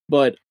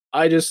 but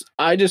I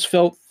just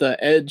felt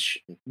the edge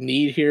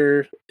need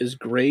here is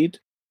great,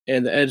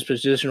 and the edge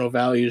positional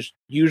values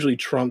usually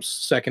trumps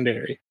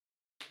secondary.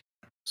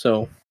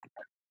 So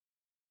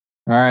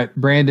All right,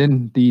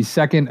 Brandon, the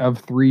second of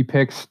 3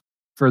 picks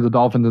for the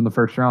Dolphins in the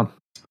first round.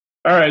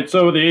 All right,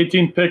 so with the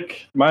 18th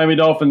pick, Miami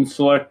Dolphins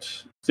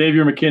select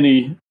Xavier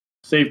McKinney,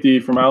 safety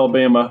from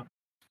Alabama.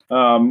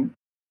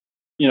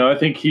 I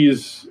think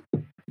he's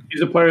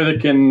a player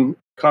that can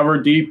cover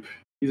deep.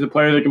 He's a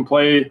player that can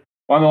play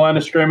on the line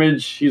of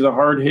scrimmage. He's a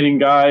hard-hitting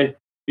guy.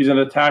 He's an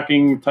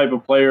attacking type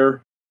of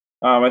player.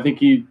 I think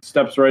he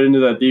steps right into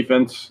that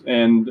defense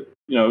and,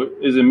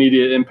 is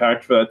immediate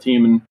impact for that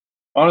team. And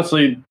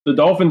honestly, the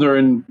Dolphins are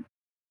in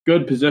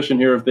good position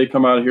here if they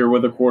come out of here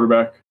with a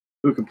quarterback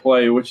who can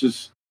play, which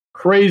is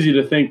crazy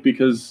to think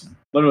because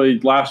literally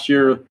last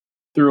year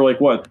through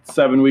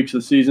 7 weeks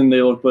of the season,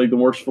 they looked like the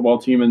worst football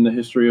team in the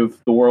history of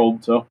the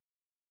world. So,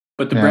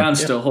 but the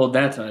Browns still hold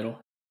that title.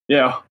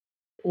 Yeah.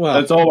 Well,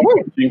 that's all.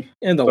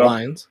 And the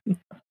Lions.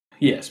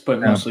 Yes, but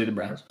mostly the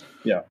Browns.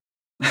 Yeah.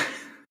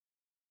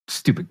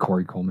 Stupid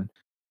Corey Coleman.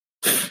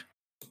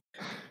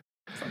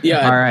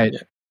 Yeah. All right. Yeah.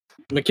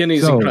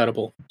 McKinney's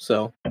incredible.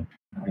 So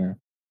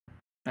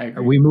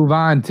we move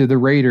on to the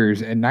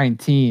Raiders at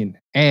 19.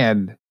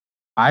 And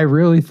I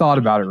really thought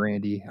about it,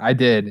 Randy. I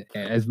did.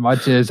 As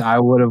much as I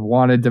would have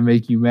wanted to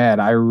make you mad,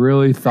 I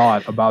really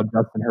thought about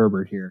Justin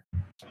Herbert here.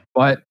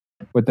 But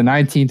with the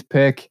 19th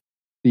pick,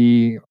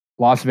 the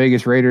Las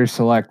Vegas Raiders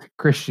select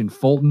Christian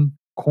Fulton,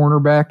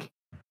 cornerback,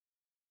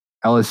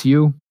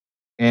 LSU.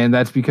 And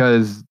that's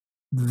because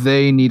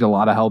they need a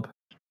lot of help.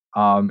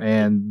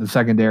 And the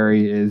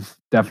secondary is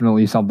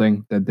definitely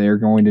something that they're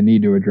going to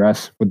need to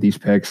address with these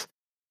picks.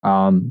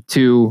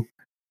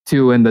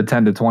 Two in the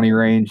 10 to 20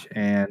 range,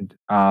 and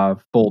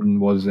Fulton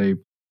was a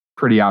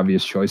pretty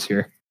obvious choice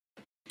here.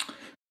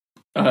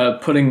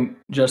 Putting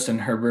Justin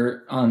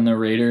Herbert on the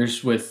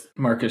Raiders with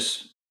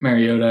Marcus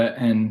Mariota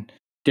and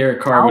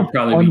Derek Carr would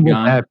probably be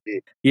gone.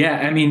 Yeah,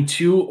 I mean,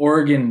 2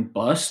 Oregon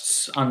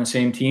busts on the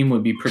same team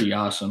would be pretty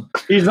awesome.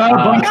 He's not a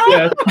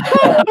bust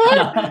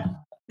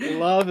yet.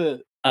 Love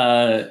it.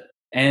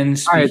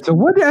 And all right, so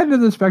what end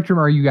of the spectrum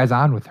are you guys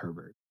on with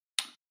Herbert?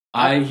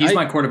 He's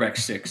my quarterback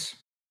 6.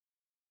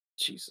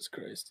 Jesus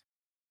Christ.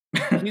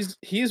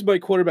 He's my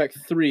quarterback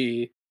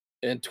 3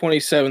 and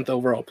 27th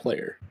overall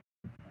player.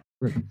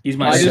 He's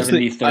my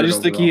 73rd. I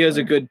just think he has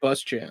a good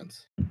bust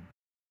chance.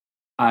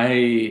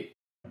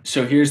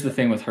 So here's the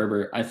thing with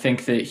Herbert. I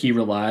think that he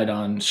relied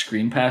on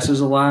screen passes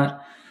a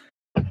lot.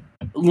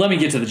 Let me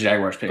get to the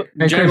Jaguars pick.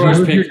 Hey,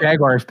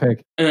 Jaguars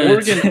pick.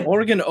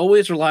 Oregon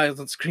always relies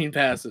on screen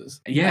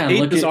passes. Yeah, I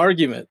hate this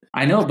argument.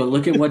 I know, but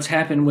look at what's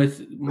happened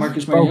with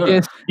Marcus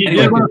Mariota. He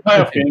did win a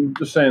playoff game.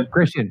 Just saying.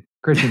 Christian,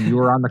 you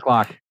were on the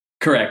clock.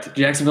 Correct.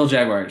 Jacksonville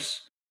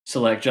Jaguars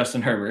select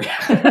Justin Herbert.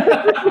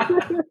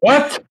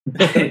 What?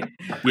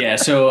 Yeah.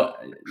 So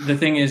the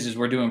thing is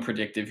we're doing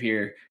predictive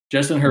here.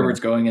 Justin Herbert's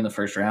going in the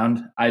first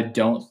round. I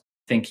don't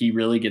think he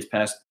really gets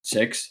past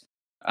 6.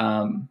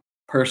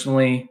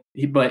 Personally,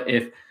 but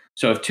if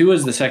Tua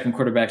is the second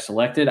quarterback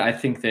selected, I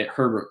think that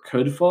Herbert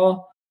could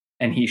fall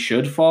and he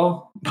should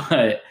fall,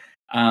 but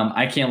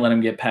I can't let him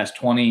get past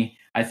 20.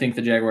 I think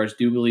the Jaguars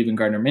do believe in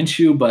Gardner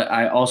Minshew, but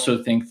I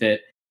also think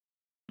that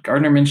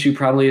Gardner Minshew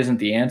probably isn't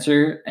the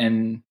answer,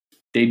 and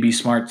they'd be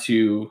smart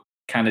to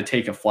kind of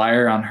take a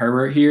flyer on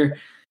Herbert here,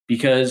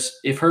 because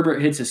if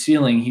Herbert hits a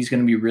ceiling, he's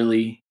going to be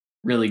really,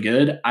 really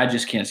good. I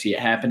just can't see it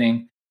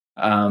happening.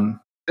 And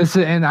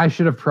I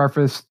should have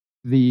prefaced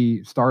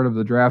the start of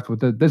the draft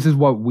with this is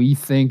what we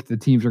think the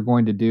teams are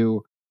going to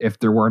do if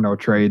there were no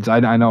trades.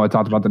 I know I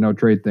talked about the no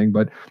trade thing,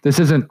 but this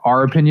isn't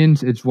our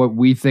opinions. It's what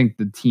we think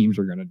the teams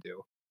are going to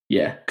do.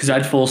 Yeah, because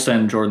I'd full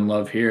send Jordan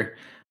Love here.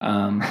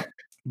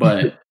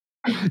 But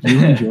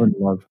Jordan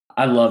Love.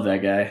 I love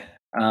that guy.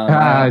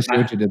 I see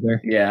what you did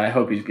there. Yeah, I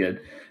hope he's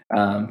good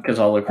because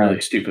I'll look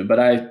really stupid, but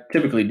I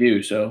typically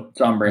do, so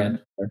it's on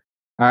brand. All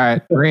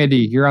right, Randy,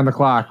 you're on the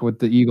clock with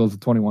the Eagles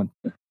at 21.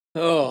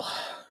 Oh,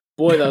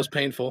 boy, that was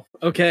painful.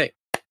 Okay.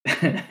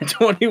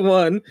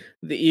 21,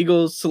 the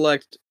Eagles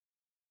select,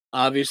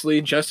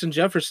 obviously, Justin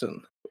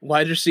Jefferson,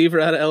 wide receiver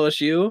out of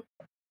LSU.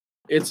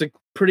 It's a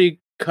pretty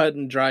cut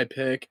and dry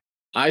pick.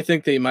 I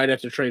think they might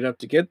have to trade up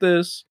to get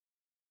this,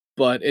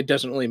 but it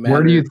doesn't really matter.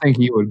 Where do you think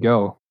he would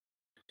go?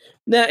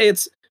 Nah,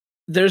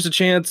 there's a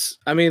chance.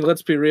 I mean,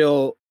 let's be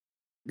real.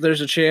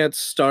 There's a chance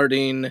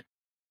starting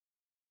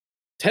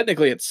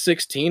technically at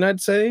 16,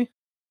 I'd say.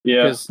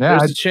 Yeah.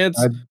 There's a chance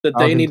that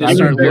they need to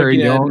start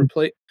looking at and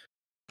play.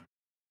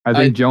 I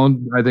think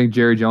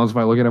Jerry Jones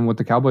might look at him with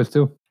the Cowboys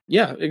too.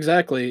 Yeah,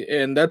 exactly.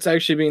 And that's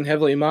actually being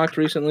heavily mocked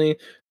recently.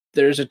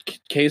 There's a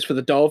case for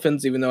the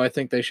Dolphins, even though I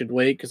think they should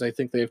wait because I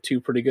think they have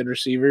 2 pretty good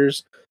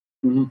receivers.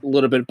 Mm-hmm. A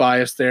little bit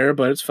biased there,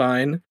 but it's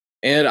fine.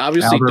 And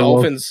obviously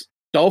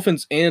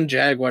Dolphins and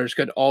Jaguars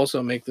could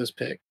also make this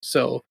pick.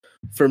 So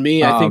for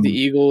me, I think the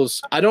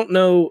Eagles, I don't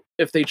know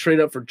if they trade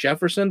up for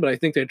Jefferson, but I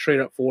think they trade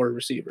up for a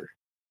receiver.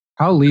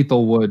 How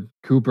lethal would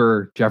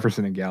Cooper,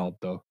 Jefferson, and Gallup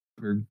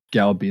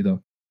be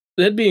though?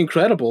 That'd be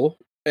incredible.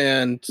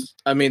 And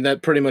I mean,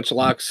 that pretty much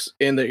locks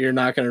in that you're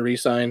not going to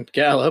re-sign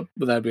Gallup,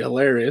 but that'd be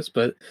hilarious.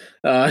 But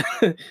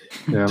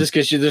just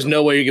because there's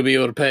no way you're going to be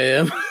able to pay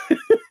him.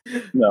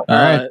 No. All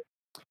right.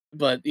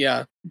 But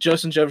yeah,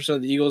 Justin Jefferson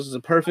of the Eagles is a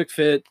perfect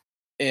fit,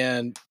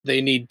 and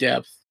they need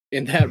depth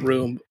in that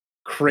room.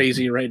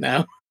 Crazy right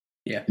now.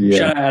 Yeah. Yeah.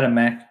 Shout out to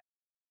Mac.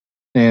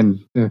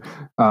 And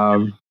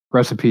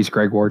rest in peace,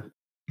 Greg Ward.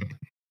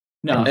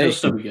 No, Hey. he'll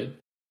still be good.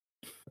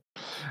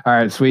 All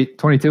right, sweet.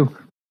 22.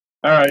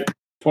 All right,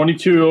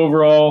 22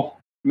 overall.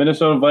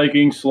 Minnesota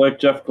Vikings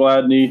select Jeff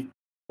Gladney,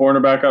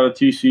 cornerback out of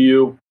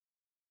TCU.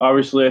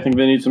 Obviously, I think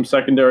they need some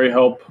secondary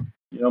help.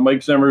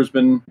 Mike Zimmer's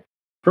been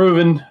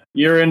proven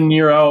year in and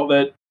year out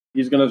that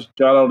he's going to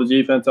shout out a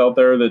defense out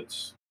there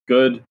that's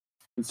good,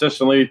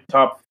 consistently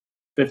top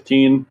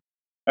 15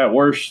 at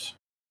worst.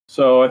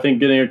 So I think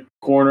getting a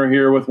corner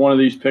here with one of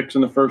these picks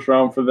in the first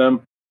round for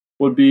them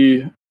would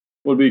be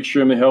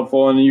extremely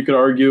helpful. And you could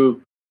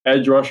argue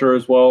edge rusher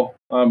as well,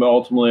 but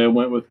ultimately I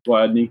went with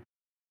Gladney.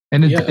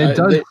 And it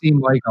does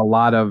seem like a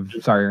lot of,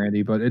 sorry,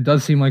 Randy, but it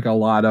does seem like a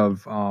lot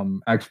of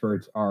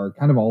experts are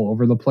kind of all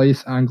over the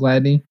place on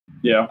Gladney.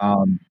 Yeah.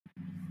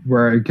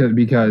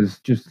 Because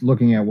just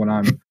looking at what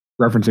I'm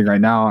referencing right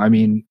now, I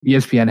mean,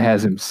 ESPN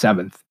has him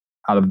 7th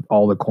out of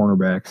all the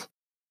cornerbacks,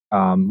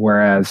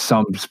 whereas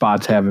some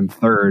spots have him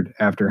 3rd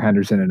after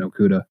Henderson and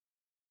Okudah.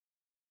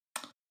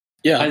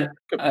 Yeah.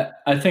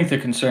 I think the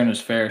concern is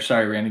fair.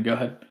 Sorry, Randy, go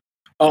ahead.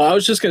 Oh, I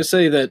was just going to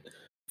say that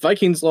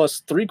Vikings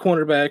lost 3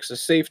 cornerbacks, a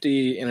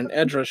safety, and an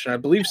edge rusher, and I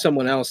believe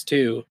someone else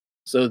too.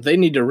 So they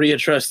need to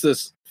readdress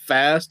this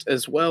fast,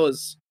 as well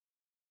as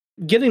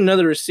getting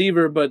another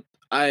receiver, but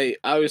I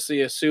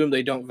obviously assume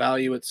they don't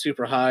value it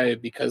super high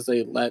because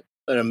they let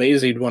an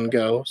amazing one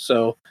go.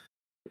 So,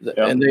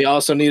 and they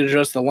also need to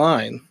address the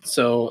line.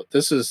 So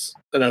this is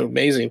an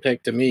amazing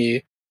pick to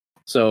me.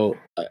 So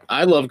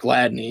I love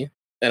Gladney,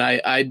 and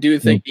I do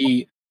think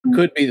he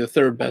could be the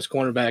 3rd best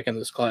cornerback in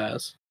this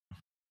class.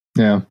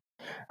 Yeah.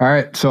 All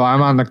right. So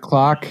I'm on the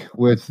clock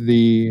with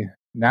the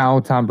now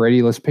Tom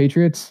Brady-less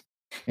Patriots,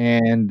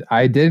 and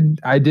I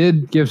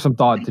did give some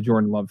thought to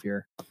Jordan Love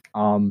here.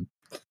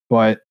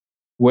 But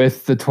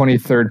with the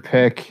 23rd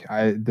pick,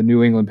 the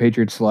New England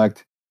Patriots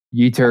select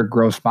Yetur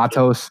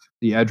Gross-Matos,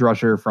 the edge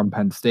rusher from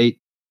Penn State.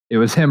 It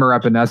was him or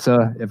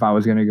Epinesa if I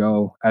was going to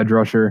go edge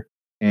rusher,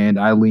 and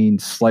I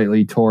leaned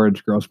slightly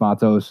towards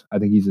Gross-Matos. I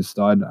think he's a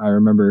stud. I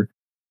remember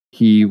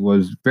he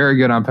was very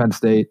good on Penn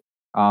State.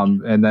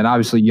 And then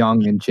obviously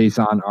Young and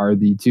Chason are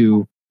the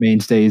 2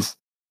 mainstays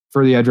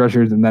for the edge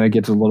rushers, and then it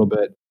gets a little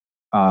bit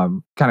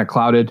kind of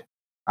clouded.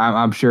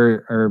 I'm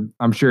sure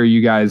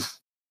you guys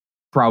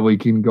probably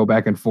can go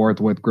back and forth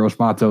with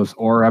Gross-Matos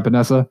or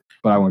Epinesa,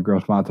 but I went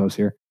Gross-Matos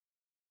here.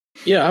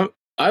 Yeah,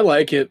 I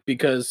like it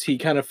because he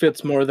kind of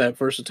fits more of that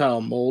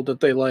versatile mold that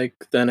they like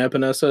than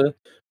Epinesa.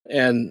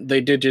 And they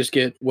did just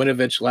get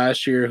Winovich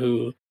last year,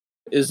 who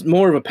is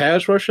more of a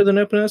pass rusher than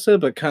Epinesa,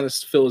 but kind of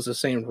fills the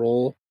same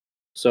role.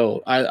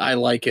 So I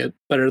like it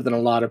better than a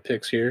lot of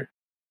picks here.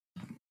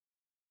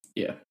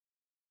 Yeah.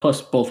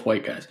 Plus both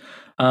white guys.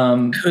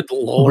 Good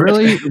Lord.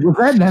 Really? Was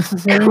that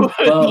necessary?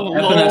 Well,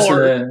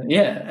 Epinesa and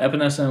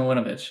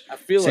Winovich. I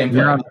feel Same like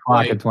you're on the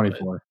clock at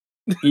 24.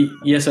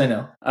 Yes, I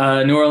know.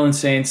 New Orleans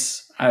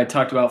Saints, I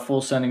talked about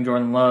full sending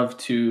Jordan Love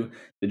to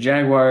the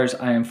Jaguars.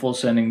 I am full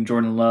sending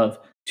Jordan Love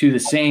to the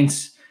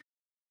Saints.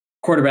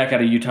 Quarterback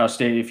out of Utah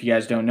State, if you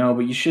guys don't know,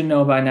 but you should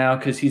know by now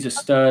because he's a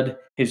stud.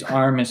 His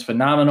arm is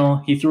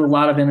phenomenal. He threw a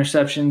lot of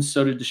interceptions.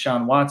 So did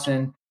Deshaun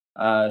Watson.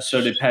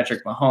 So did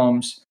Patrick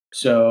Mahomes.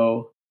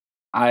 So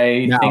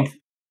I think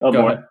 –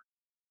 go ahead.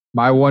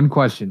 My one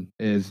question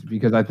is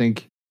because I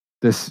think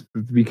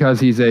because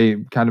he's a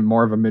kind of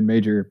more of a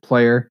mid-major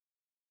player,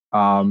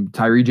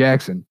 Tyree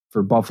Jackson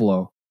for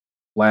Buffalo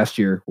last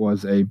year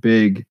was a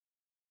big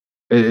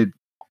do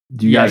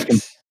you guys can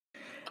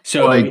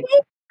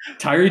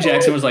Tyree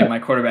Jackson was like my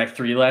quarterback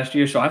 3 last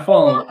year, so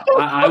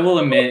I will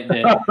admit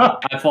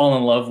that I fall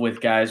in love with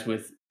guys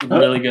with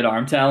really good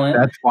arm talent.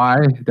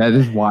 That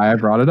is why I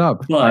brought it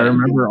up. But I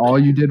remember all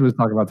you did was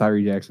talk about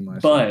Tyree Jackson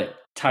last year. But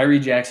Tyree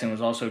Jackson was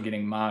also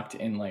getting mocked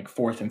in like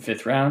 4th and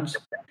 5th rounds.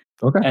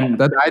 Okay.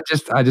 And I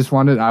just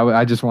wanted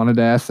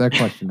to ask that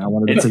question.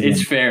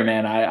 It's fair,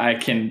 man. I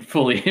can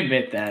fully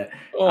admit that.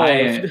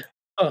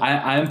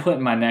 I'm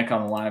putting my neck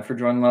on the line for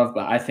Jordan Love,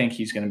 but I think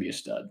he's going to be a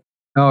stud.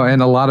 Oh,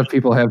 and a lot of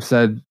people have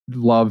said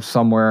Love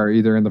somewhere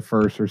either in the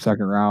 1st or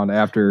 2nd round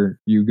after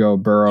you go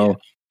Burrow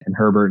and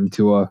Herbert and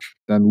Tua.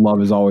 Then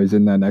Love is always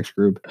in that next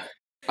group.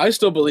 I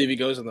still believe he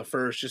goes in the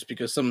 1st just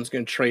because someone's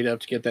going to trade up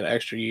to get that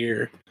extra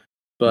year.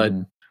 But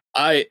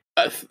I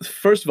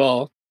first of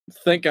all,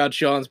 thank God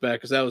Sean's back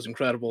because that was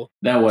incredible.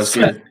 That was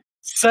good.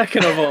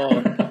 Second of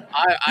all,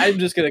 I'm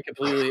just going to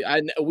completely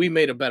 – we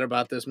made a bet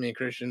about this, me and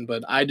Christian,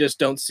 but I just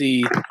don't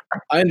see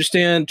 – I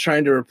understand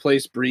trying to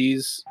replace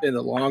Breeze in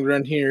the long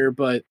run here,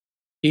 but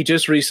he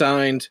just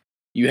re-signed.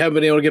 You haven't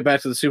been able to get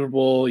back to the Super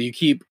Bowl. You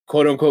keep,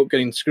 quote-unquote,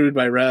 getting screwed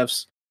by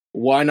refs.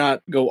 Why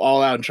not go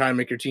all out and try and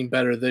make your team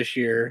better this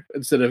year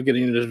instead of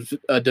getting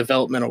a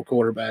developmental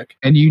quarterback?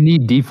 And you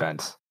need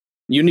defense.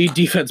 You need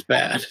defense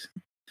bad.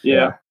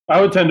 Yeah.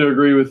 I would tend to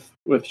agree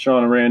with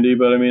Sean and Randy,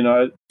 but I mean,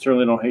 I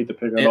certainly don't hate the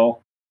pick at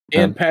all.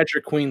 And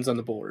Patrick Queen's on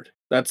the board.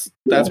 That's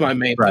my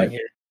main thing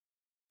here.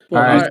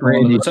 Well, All I was right, going to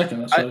Randy. the second.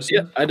 That's what I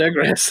said. I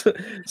digress.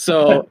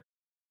 So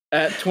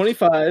at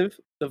 25,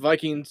 the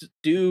Vikings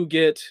do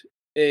get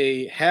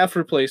a half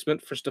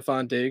replacement for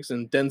Stephon Diggs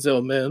and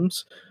Denzel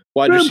Mims,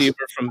 wide receiver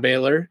from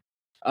Baylor.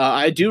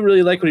 I do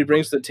really like what he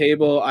brings to the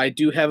table. I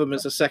do have him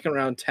as a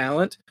second-round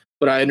talent,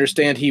 but I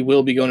understand he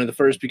will be going to the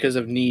first because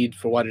of need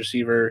for wide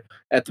receiver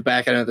at the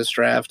back end of this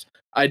draft.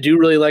 I do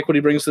really like what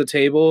he brings to the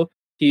table.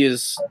 He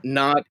is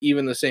not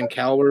even the same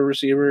caliber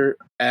receiver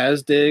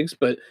as Diggs,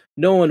 but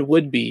no one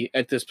would be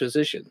at this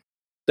position.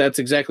 That's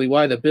exactly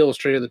why the Bills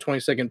traded the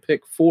 22nd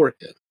pick for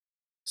him.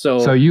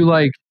 So you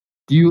like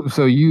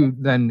so you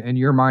then in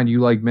your mind you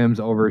like Mims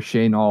over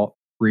Shane Alt,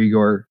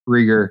 Rieger,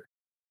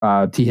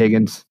 T.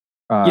 Higgins,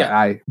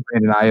 Yeah.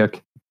 Brandon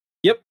Ayuk.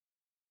 Yep.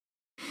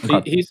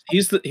 Okay.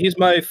 He's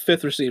my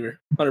fifth receiver,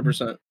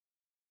 100%.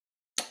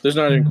 There's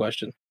not any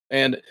question.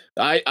 And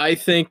I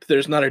think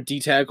there's not a D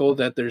tackle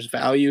that there's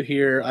value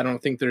here. I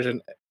don't think there's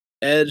an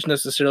edge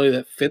necessarily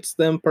that fits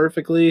them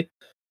perfectly.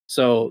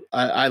 So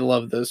I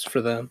love this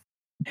for them.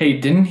 Hey,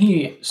 didn't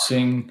he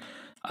sing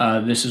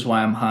This Is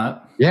Why I'm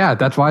Hot? Yeah,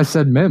 that's why I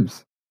said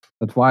Mims.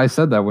 That's why I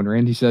said that when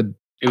Randy said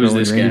It was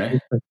when this Randy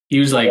guy. He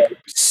was like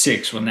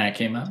 6 when that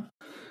came out.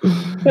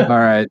 All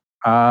right.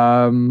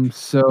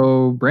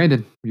 So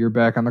Brandon, you're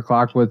back on the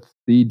clock with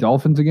the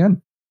Dolphins again.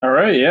 All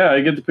right, yeah,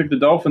 I get to pick the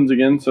Dolphins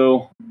again.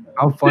 So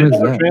How fun is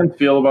how that? fans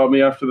feel about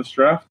me after this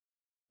draft?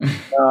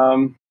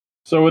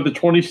 So with the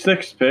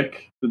 26th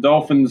pick, the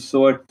Dolphins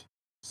select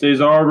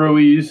Cesar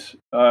Ruiz,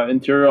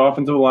 interior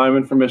offensive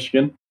lineman from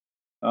Michigan.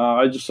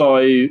 I just saw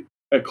a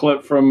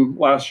clip from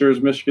last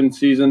year's Michigan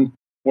season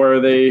where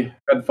they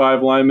had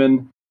 5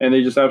 linemen and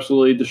they just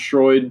absolutely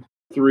destroyed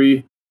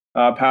 3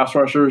 pass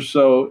rushers.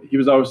 So he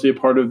was obviously a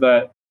part of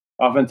that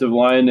offensive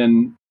line,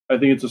 and I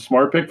think it's a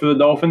smart pick for the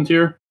Dolphins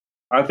here.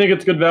 I think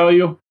it's good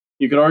value.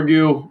 You could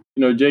argue,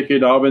 J.K.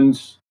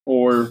 Dobbins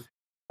or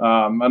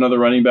another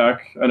running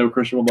back. I know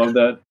Christian would love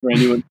that.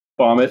 Randy would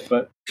vomit,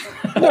 but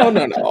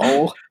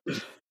No.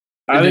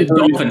 I think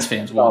Dolphins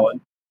fans will.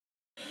 solid.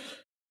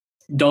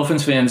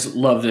 Dolphins fans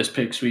love this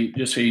pick, Sweet,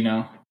 just so you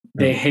know.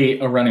 They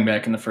hate a running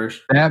back in the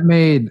first.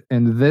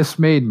 This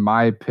made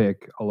my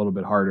pick a little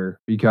bit harder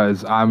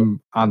because I'm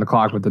on the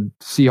clock with the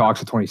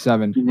Seahawks at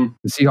 27. Mm-hmm.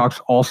 The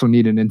Seahawks also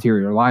need an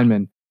interior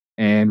lineman,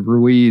 and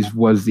Ruiz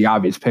was the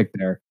obvious pick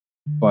there.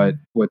 But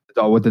with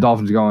the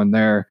Dolphins going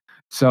there,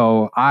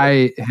 so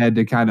I had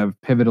to kind of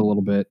pivot a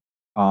little bit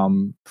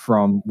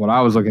from what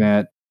I was looking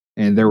at,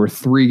 and there were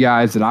 3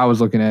 guys that I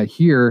was looking at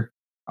here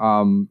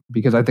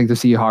because I think the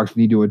Seahawks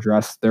need to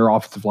address their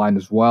offensive line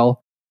as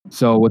well.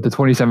 So with the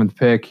 27th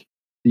pick,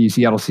 the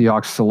Seattle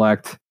Seahawks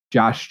select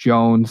Josh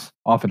Jones,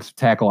 offensive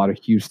tackle out of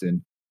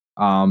Houston.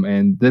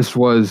 And this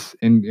was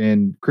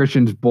in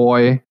Christian's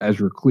boy,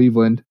 Ezra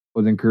Cleveland,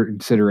 was in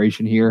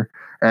consideration here,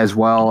 as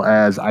well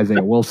as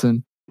Isaiah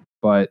Wilson.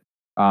 But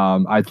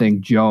I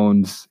think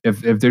Jones, if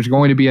there's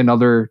going to be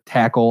another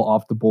tackle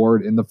off the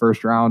board in the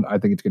first round, I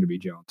think it's going to be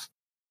Jones.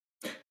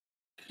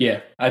 Yeah,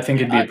 I think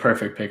it'd be a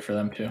perfect pick for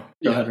them too.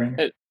 Go ahead,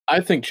 Randy.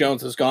 I think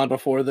Jones has gone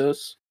before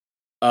this.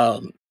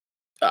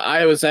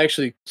 I was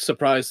actually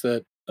surprised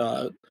that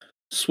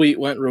Sweet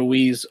went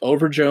Ruiz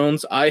over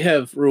Jones. I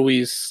have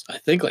Ruiz, I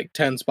think, like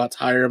 10 spots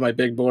higher on my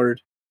big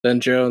board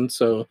than Jones.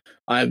 So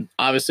I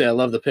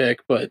love the pick,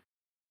 but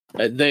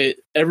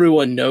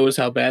everyone knows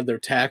how bad their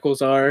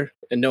tackles are,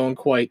 and no one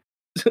quite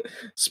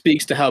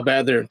speaks to how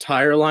bad their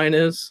entire line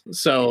is.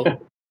 So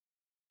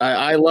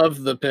I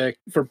love the pick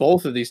for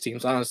both of these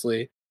teams.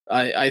 Honestly,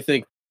 I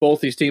think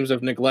both these teams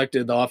have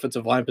neglected the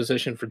offensive line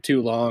position for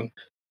too long,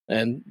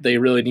 and they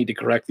really need to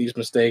correct these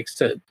mistakes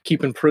to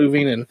keep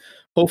improving and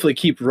hopefully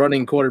keep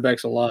running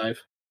quarterbacks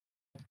alive.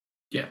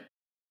 Yeah.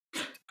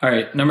 All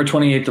right, number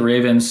 28, the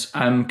Ravens.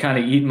 I'm kind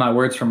of eating my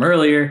words from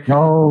earlier.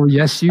 Oh,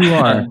 yes, you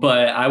are.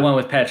 But I went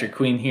with Patrick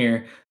Queen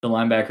here, the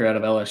linebacker out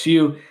of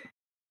LSU.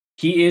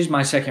 He is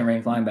my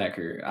second-ranked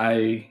linebacker.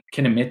 I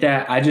can admit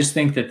that. I just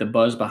think that the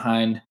buzz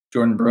behind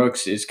Jordan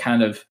Brooks is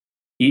kind of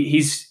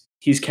he's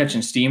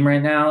catching steam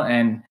right now,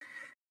 and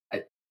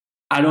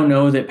I don't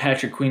know that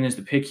Patrick Queen is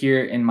the pick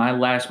here. In my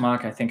last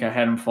mock, I think I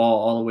had him fall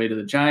all the way to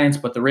the Giants,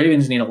 but the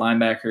Ravens need a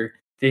linebacker.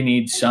 They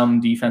need some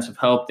defensive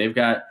help. They've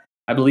got,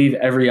 I believe,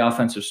 every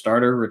offensive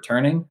starter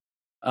returning,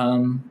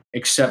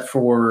 except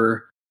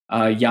for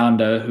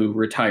Yanda, who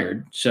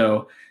retired.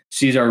 So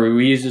Cesar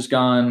Ruiz is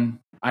gone.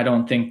 I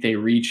don't think they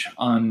reach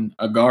on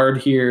a guard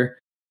here.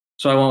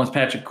 So I went with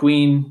Patrick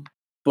Queen,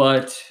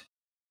 but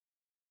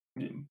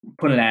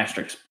put an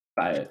asterisk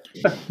by it.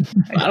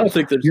 I don't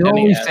think there's You're any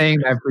only asterisk. saying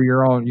that for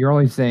your own. You're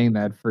only saying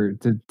that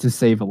to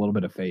save a little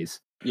bit of face.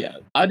 Yeah,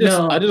 I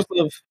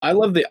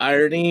love the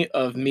irony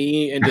of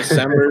me in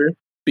December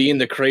being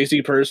the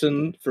crazy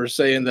person for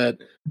saying that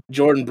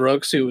Jordan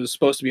Brooks, who was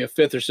supposed to be a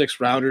 5th or 6th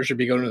rounder, should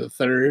be going to the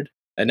 3rd,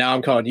 and now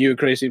I'm calling you a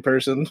crazy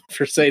person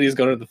for saying he's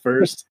going to the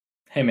 1st.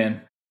 Hey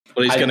man,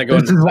 but he's going to go.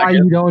 This is why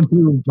you don't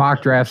do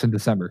mock drafts in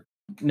December.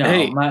 No,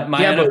 Hey, my but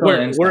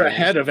NFL we're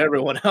ahead of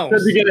everyone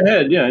else. To get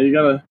ahead, yeah, you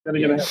gotta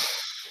get ahead.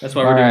 That's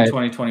why we're doing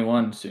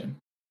 2021 soon.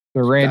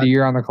 So Randy,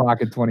 you're on the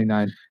clock at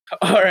 29.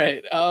 All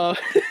right.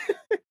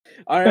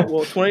 All right,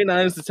 well,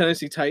 29 is the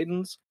Tennessee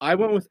Titans. I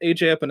went with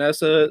A.J.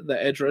 Epinesa,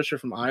 the edge rusher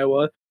from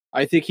Iowa.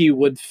 I think he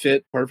would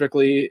fit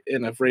perfectly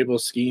in a Vrabel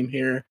scheme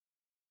here.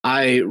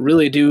 I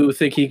really do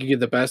think he could get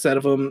the best out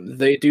of him.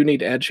 They do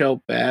need edge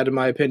help bad, in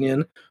my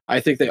opinion. I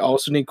think they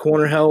also need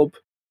corner help.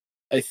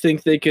 I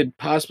think they could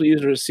possibly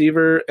use a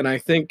receiver, and I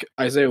think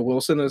Isaiah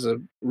Wilson is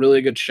a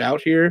really good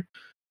shout here.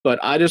 But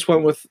I just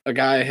went with a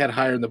guy I had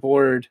higher on the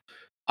board.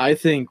 I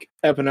think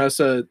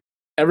Epinesa,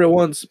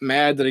 everyone's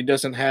mad that he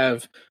doesn't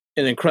have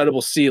an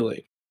incredible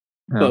ceiling,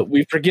 but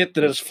we forget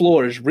that his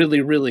floor is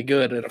really, really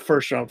good at a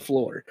first-round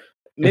floor.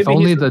 If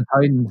only the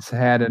Titans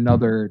had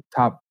another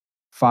top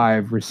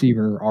 5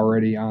 receiver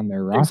already on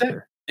their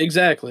roster.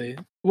 Exactly.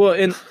 Well,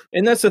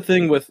 and that's the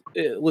thing with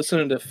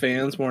listening to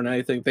fans more than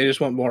anything. They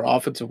just want more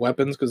offensive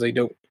weapons because they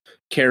don't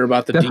care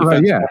about the defense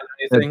right, yeah. more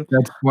than anything.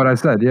 That's what I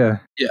said, yeah.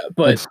 Yeah,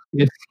 but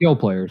it's skill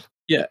players.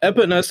 Yeah,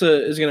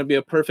 Epinesa is going to be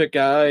a perfect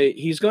guy.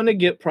 He's going to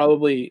get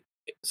probably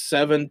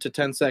 7 to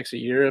 10 sacks a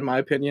year, in my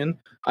opinion.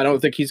 I don't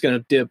think he's going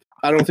to dip.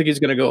 I don't think he's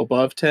going to go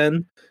above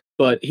 10,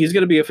 but he's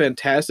going to be a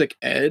fantastic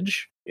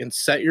edge and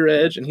set your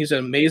edge, and he's an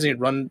amazing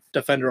run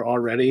defender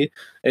already.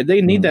 And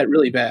they need that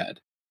really bad.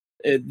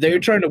 They're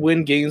trying to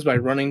win games by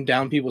running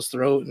down people's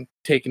throat and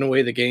taking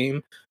away the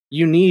game.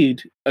 You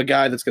need a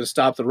guy that's going to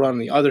stop the run on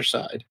the other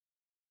side.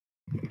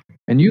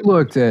 And you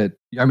looked at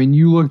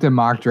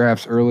mock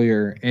drafts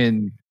earlier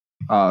in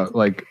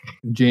like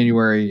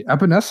January.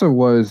 Epinesa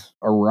was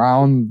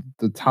around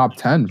the top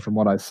 10 from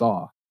what I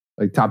saw,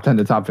 like top 10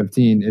 to top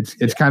 15.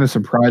 It's kind of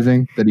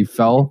surprising that he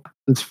fell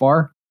this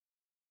far.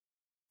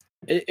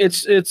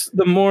 It's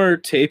the more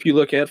tape you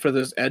look at for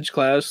this edge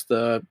class,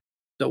 the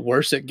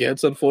worse it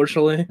gets,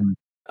 unfortunately.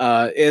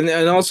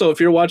 And also, if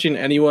you're watching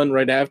anyone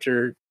right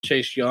after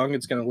Chase Young,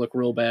 it's going to look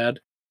real bad.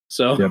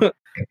 So,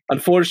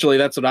 unfortunately,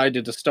 that's what I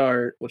did to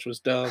start, which was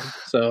dumb.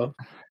 So,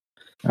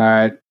 all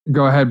right,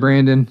 go ahead,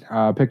 Brandon.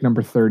 Pick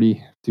number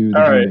 30.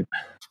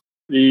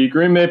 The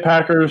Green Bay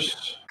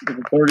Packers, with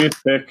the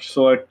 30th pick,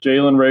 select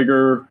Jalen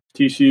Reagor,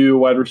 TCU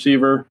wide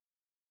receiver.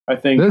 I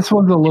think this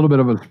was a little bit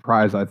of a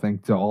surprise, I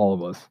think, to all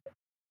of us.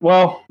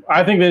 Well,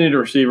 I think they need a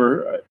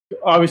receiver.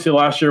 Obviously,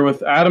 last year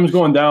with Adams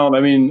going down,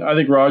 I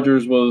think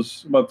Rodgers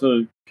was about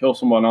to kill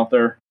someone out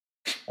there.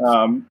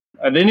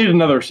 They need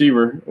another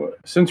receiver.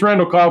 Since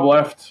Randall Cobb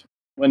left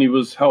when he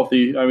was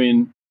healthy,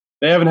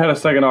 they haven't had a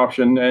second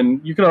option.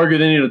 And you could argue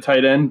they need a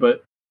tight end,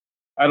 but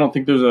I don't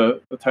think there's a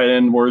tight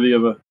end worthy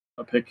of a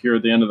pick here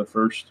at the end of the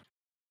first.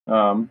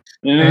 And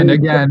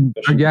again,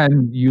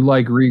 you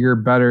like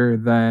Reagor better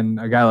than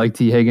a guy like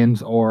T.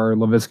 Higgins or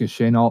Laviska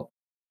Shenault.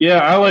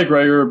 Yeah, I like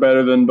Reagor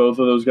better than both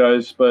of those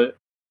guys, but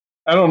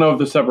I don't know if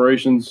the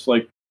separation's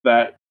like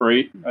that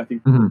great. I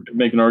think you could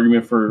make an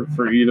argument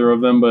for either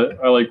of them, but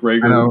I like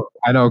Reagor.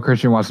 I know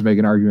Christian wants to make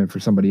an argument for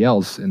somebody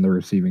else in the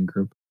receiving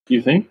group. Do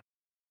you think?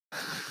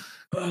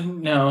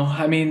 No,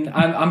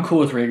 I'm cool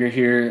with Reagor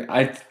here.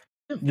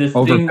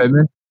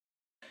 Pittman?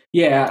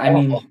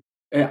 Yeah,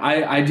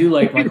 I do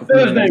like Michael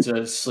Pittman as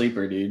a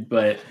sleeper, dude,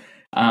 but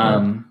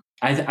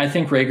I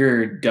think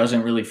Reagor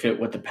doesn't really fit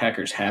what the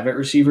Packers have at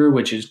receiver,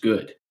 which is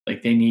good.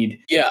 Like they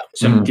need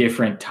some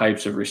different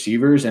types of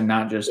receivers and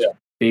not just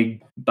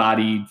big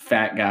body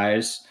fat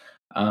guys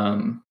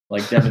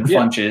like Devin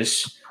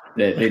Funchess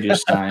that they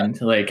just signed.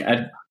 Like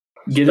I'd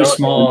get a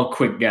small,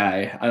 quick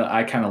guy.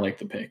 I kind of like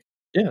the pick.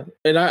 Yeah,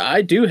 and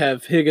I do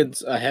have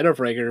Higgins ahead of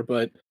Reagor,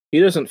 but he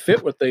doesn't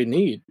fit what they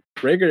need.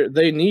 Reagor,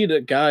 they need a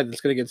guy that's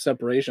going to get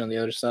separation on the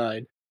other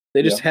side.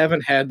 They just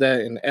haven't had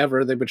that in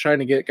ever. They've been trying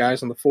to get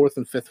guys in the 4th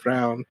and 5th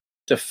round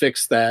to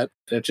fix that.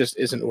 It just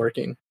isn't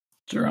working.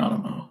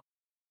 Geronimo.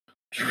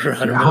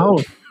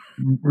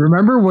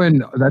 Remember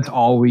when that's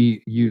all the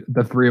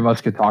three of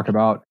us could talk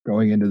about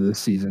going into this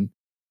season?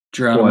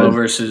 Geronimo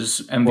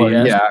versus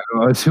MVS. It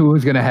was who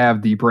was going to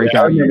have the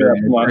breakout year.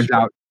 And it turns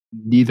out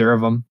neither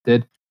of them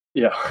did.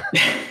 Yeah.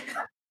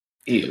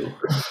 Ew.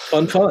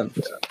 Fun.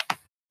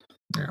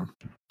 Yeah.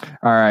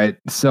 All right.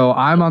 So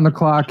I'm on the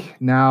clock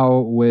now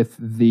with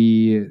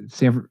the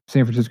San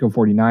Francisco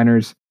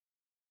 49ers.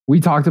 We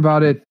talked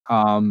about it.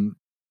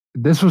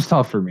 This was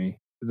tough for me.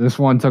 This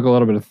one took a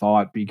little bit of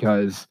thought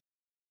because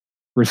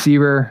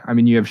receiver,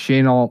 you have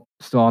Shenault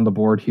still on the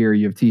board here.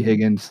 You have T.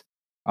 Higgins.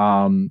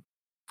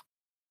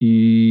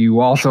 You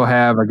also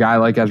have a guy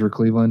like Ezra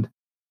Cleveland.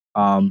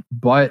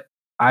 But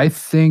I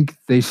think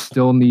they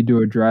still need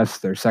to address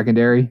their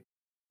secondary.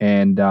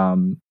 And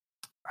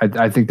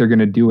I think they're going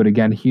to do it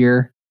again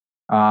here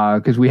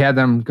because we had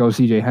them go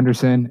CJ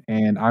Henderson,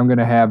 and I'm going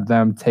to have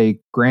them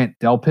take Grant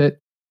Delpit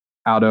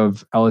out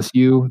of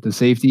LSU, the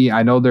safety.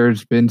 I know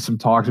there's been some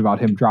talks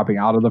about him dropping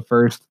out of the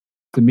first.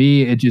 To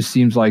me, it just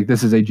seems like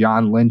this is a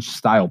John Lynch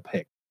style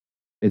pick.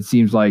 It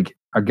seems like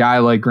a guy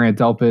like Grant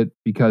Delpit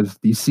because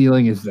the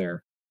ceiling is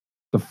there.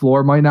 The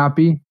floor might not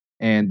be,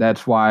 and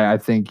that's why I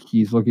think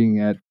he's looking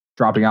at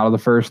dropping out of the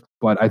first.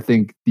 But I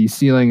think the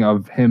ceiling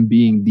of him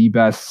being the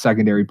best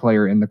secondary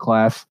player in the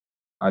class,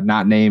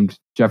 not named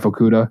Jeff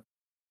Okudah,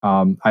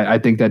 I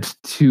think that's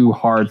too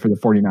hard for the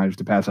 49ers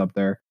to pass up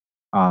there.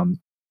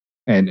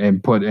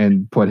 And put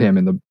him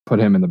in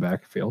the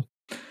backfield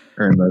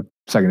or in the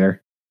secondary.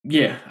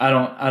 Yeah, I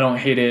don't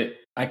hate it.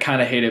 I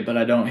kind of hate it, but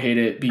I don't hate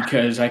it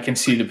because I can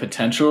see the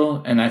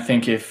potential, and I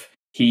think if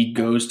he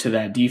goes to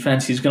that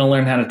defense, he's going to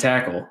learn how to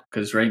tackle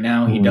because right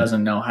now he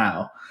doesn't know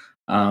how.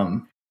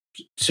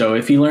 So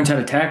if he learns how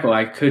to tackle,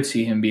 I could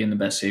see him being the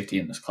best safety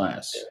in this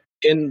class.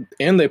 And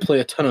they play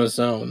a ton of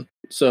zone,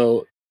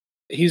 so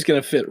he's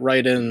going to fit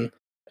right in.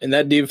 And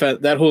that defense,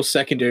 that whole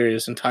secondary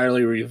is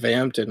entirely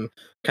revamped and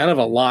kind of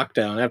a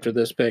lockdown after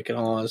this pick. In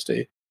all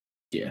honesty,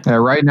 yeah.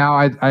 Right now,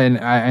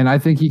 I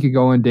think he could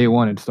go in day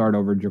one and start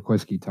over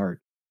Jaquiski Tart.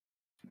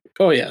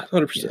 Oh yeah,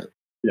 100%.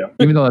 Yeah.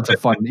 Even though it's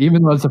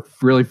a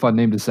really fun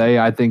name to say,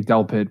 I think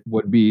Delpit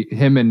would be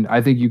him, and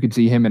I think you could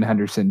see him and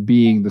Henderson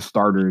being the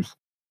starters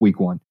week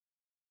 1.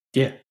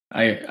 Yeah,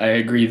 I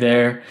agree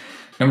there.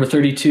 Number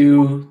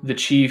 32, the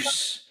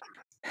Chiefs.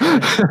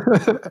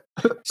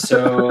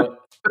 So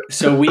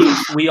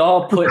we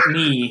all put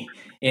me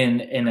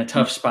in a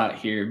tough spot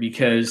here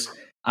because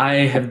I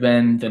have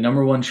been the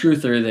number one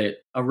truther that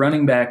a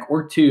running back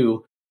or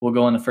two will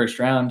go in the first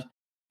round.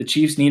 The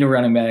Chiefs need a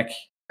running back.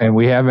 And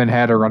we haven't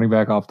had a running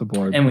back off the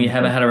board.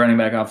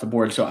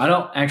 So I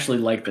don't actually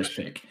like this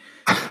pick.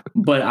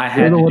 But I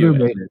had to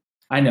do it.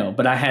 I know,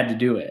 but I had to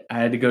do it. I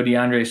had to go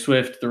DeAndre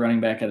Swift, the running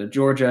back out of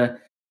Georgia.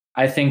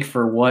 I think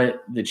for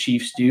what the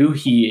Chiefs do,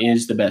 he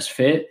is the best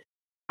fit.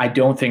 I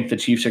don't think the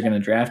Chiefs are going to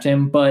draft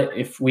him, but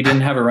if we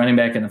didn't have a running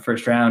back in the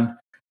first round,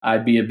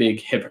 I'd be a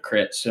big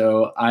hypocrite.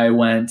 So I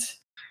went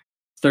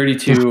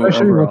 32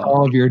 especially overall. with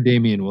all of your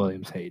Damian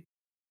Williams hate.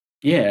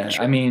 Yeah,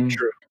 True, I mean,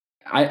 true.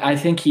 I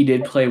think he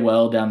did play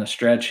well down the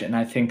stretch, and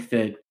I think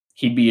that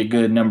he'd be a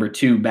good number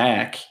 2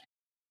 back,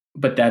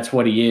 but that's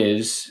what he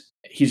is.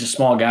 He's a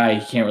small guy.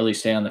 He can't really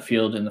stay on the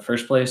field in the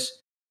first place.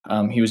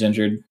 He was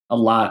injured a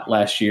lot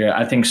last year.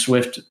 I think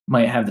Swift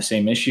might have the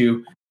same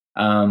issue,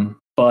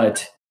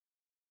 but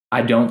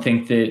I don't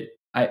think that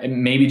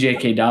maybe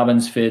J.K.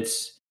 Dobbins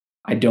fits.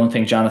 I don't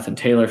think Jonathan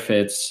Taylor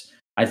fits.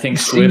 I think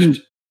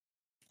Swift.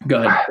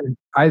 Go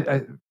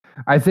ahead.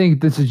 I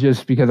think this is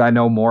just because I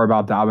know more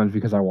about Dobbins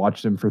because I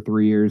watched him for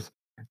 3 years.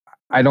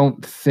 I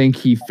don't think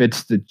he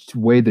fits the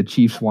way the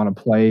Chiefs want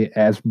to play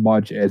as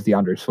much as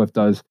DeAndre Swift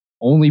does,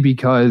 only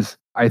because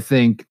I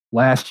think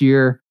last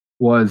year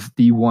was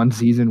the one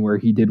season where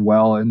he did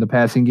well in the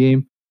passing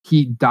game.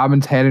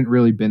 Dobbins hadn't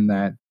really been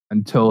that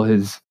until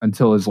his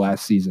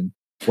last season,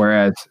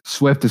 whereas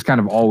Swift has kind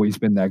of always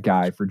been that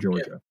guy for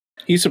Georgia.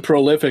 Yeah. He's a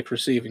prolific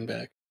receiving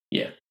back.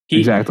 Yeah.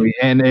 Exactly.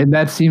 And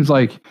that seems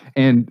like,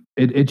 and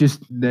it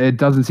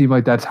doesn't seem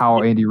like that's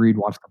how Andy Reid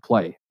wants to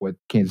play with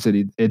Kansas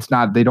City. It's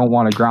not, they don't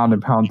want a ground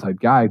and pound type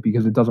guy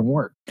because it doesn't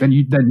work. Then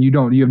you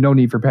have no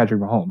need for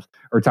Patrick Mahomes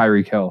or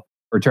Tyreek Hill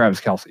or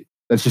Travis Kelce.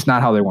 That's just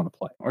not how they want to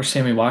play. Or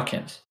Sammy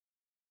Watkins.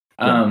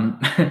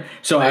 Yeah.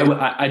 So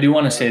I do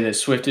want to say that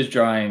Swift is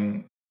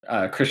drawing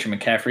Christian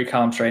McCaffrey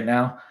comps right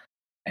now.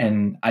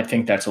 And I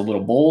think that's a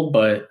little bold,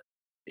 but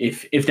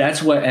if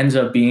that's what ends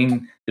up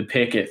being the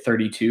pick at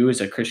 32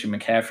 is a Christian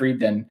McCaffrey,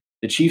 then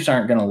the Chiefs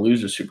aren't going to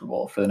lose a Super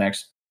Bowl for the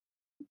next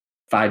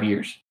 5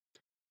 years.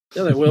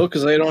 Yeah, they will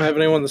because they don't have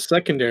anyone in the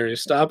secondary to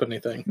stop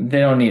anything. They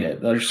don't need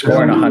it. They're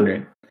scoring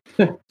 100.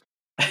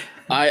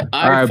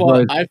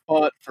 I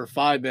fought for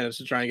 5 minutes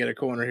to try and get a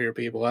corner here,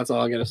 people. That's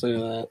all I got to say to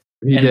that.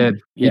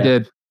 He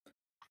did.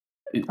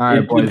 All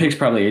right, the pick's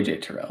probably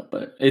AJ Terrell,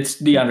 but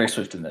it's DeAndre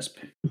Swift in this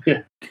pick.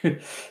 Yeah.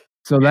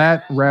 So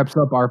that wraps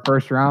up our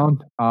first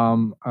round.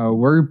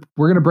 We're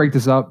gonna break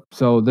this up.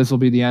 So this will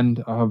be the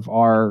end of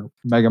our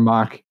Mega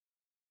Mock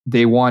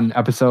Day 1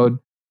 episode.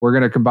 We're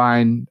gonna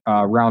combine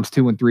rounds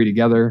 2 and 3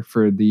 together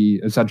for the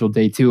essential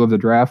Day 2 of the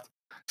draft.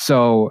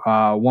 So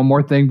one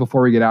more thing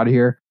before we get out of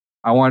here,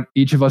 I want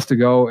each of us to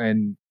go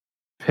and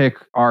pick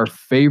our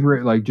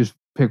favorite. Like, just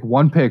pick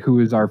one pick who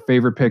is our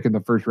favorite pick in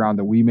the first round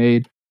that we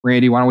made.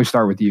 Randy, why don't we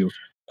start with you?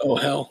 Oh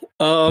hell.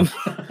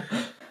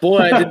 Boy,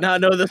 I did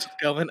not know this was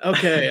coming.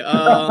 Okay.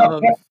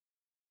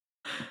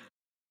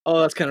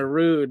 Oh, that's kind of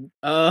rude.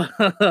 All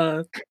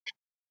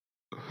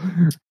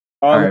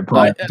right,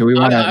 Paul. Do we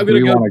want to? I'm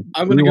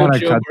going to go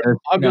Joe Burrow.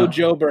 I'll go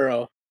Joe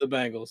Burrow, the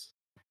Bengals.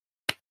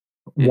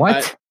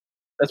 What?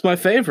 That's my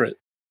favorite.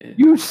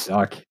 You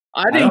suck.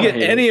 I didn't get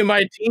any of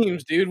my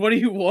teams, dude. What do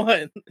you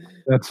want?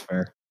 That's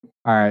fair.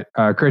 All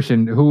right,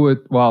 Christian.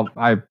 Well,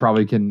 I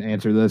probably can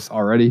answer this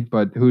already,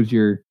 but who is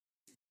your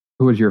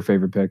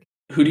favorite pick?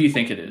 Who do you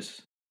think it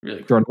is?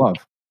 Really, Jordan Love.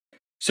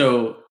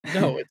 So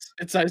no,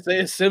 it's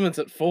Isaiah Simmons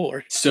at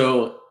 4.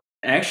 So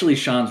actually,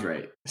 Sean's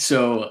right.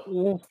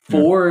 So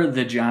for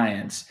the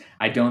Giants,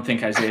 I don't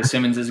think Isaiah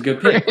Simmons is a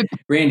good pick.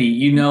 Randy,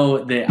 you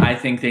know that I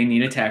think they need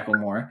to tackle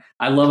more.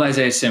 I love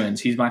Isaiah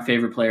Simmons. He's my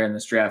favorite player in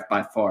this draft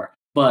by far.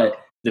 But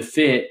the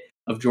fit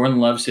of Jordan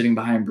Love sitting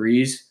behind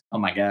Breeze, oh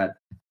my God.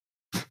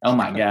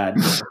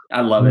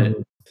 I love it.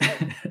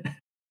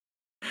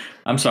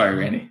 I'm sorry,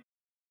 Randy.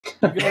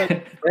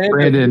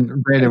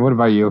 Brandon, what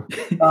about you?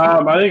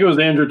 I think it was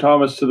Andrew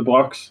Thomas to the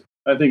Bucs.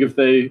 I think if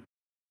they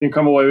can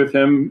come away with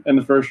him in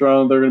the first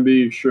round, they're going to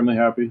be extremely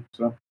happy.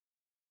 So,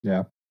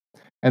 yeah.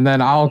 And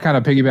then I'll kind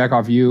of piggyback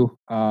off you.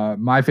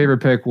 My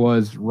favorite pick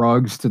was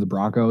Ruggs to the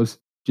Broncos,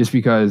 just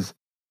because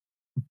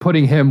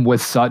putting him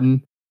with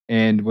Sutton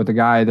and with the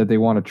guy that they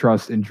want to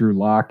trust in Drew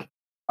Lock,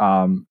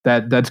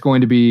 that's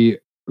going to be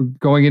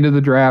going into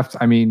the draft.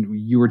 I mean,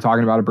 you were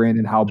talking about it,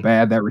 Brandon, how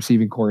bad that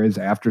receiving core is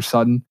after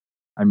Sutton.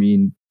 I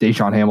mean,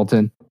 Deshaun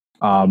Hamilton.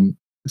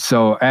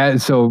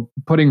 So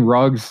putting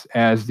Ruggs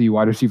as the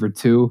wide receiver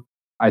 2,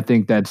 I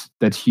think that's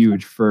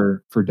huge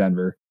for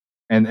Denver,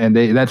 and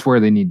that's where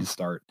they need to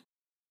start.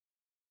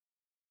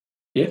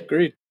 Yeah,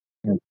 Agreed.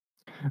 Yeah.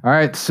 All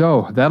right,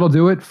 so that'll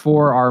do it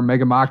for our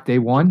Mega Mock Day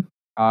 1.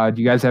 Do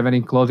you guys have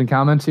any closing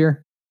comments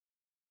here?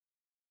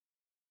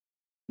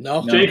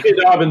 No. J.K.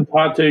 Dobbins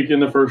hot take in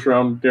the first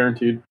round,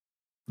 guaranteed.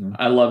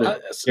 I love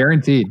it.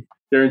 Guaranteed.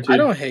 Guaranteed. I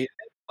don't hate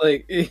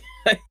it.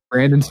 Like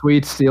Brandon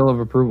Sweet's seal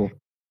of approval.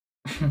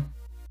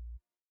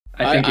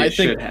 I think I it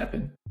should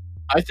happen.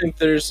 I think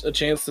there's a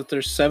chance that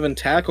there's 7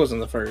 tackles in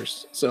the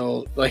first.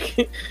 So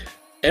like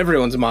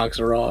everyone's mocks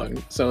are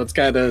wrong. So it's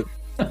kind of,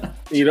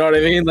 you know what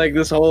I mean? Like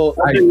this whole.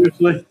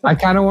 I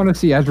kind of want to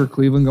see Ezra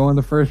Cleveland go in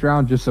the first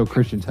round just so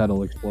Christian's head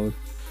will explode.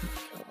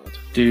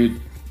 Dude,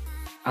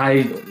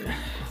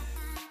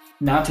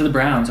 not to the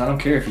Browns. I don't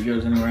care if he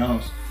goes anywhere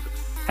else.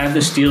 Have the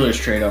Steelers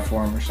trade up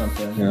for him or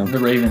something. Yeah. The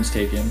Ravens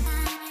take him.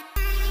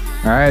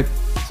 All right,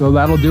 so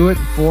that'll do it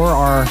for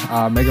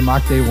our Mega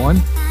Mock Day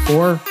 1.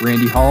 For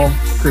Randy Hall,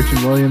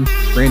 Christian Williams,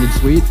 Brandon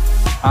Sweet,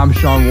 I'm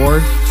Sean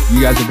Ward.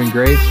 You guys have been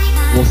great.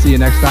 We'll see you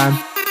next time.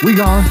 We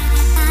gone.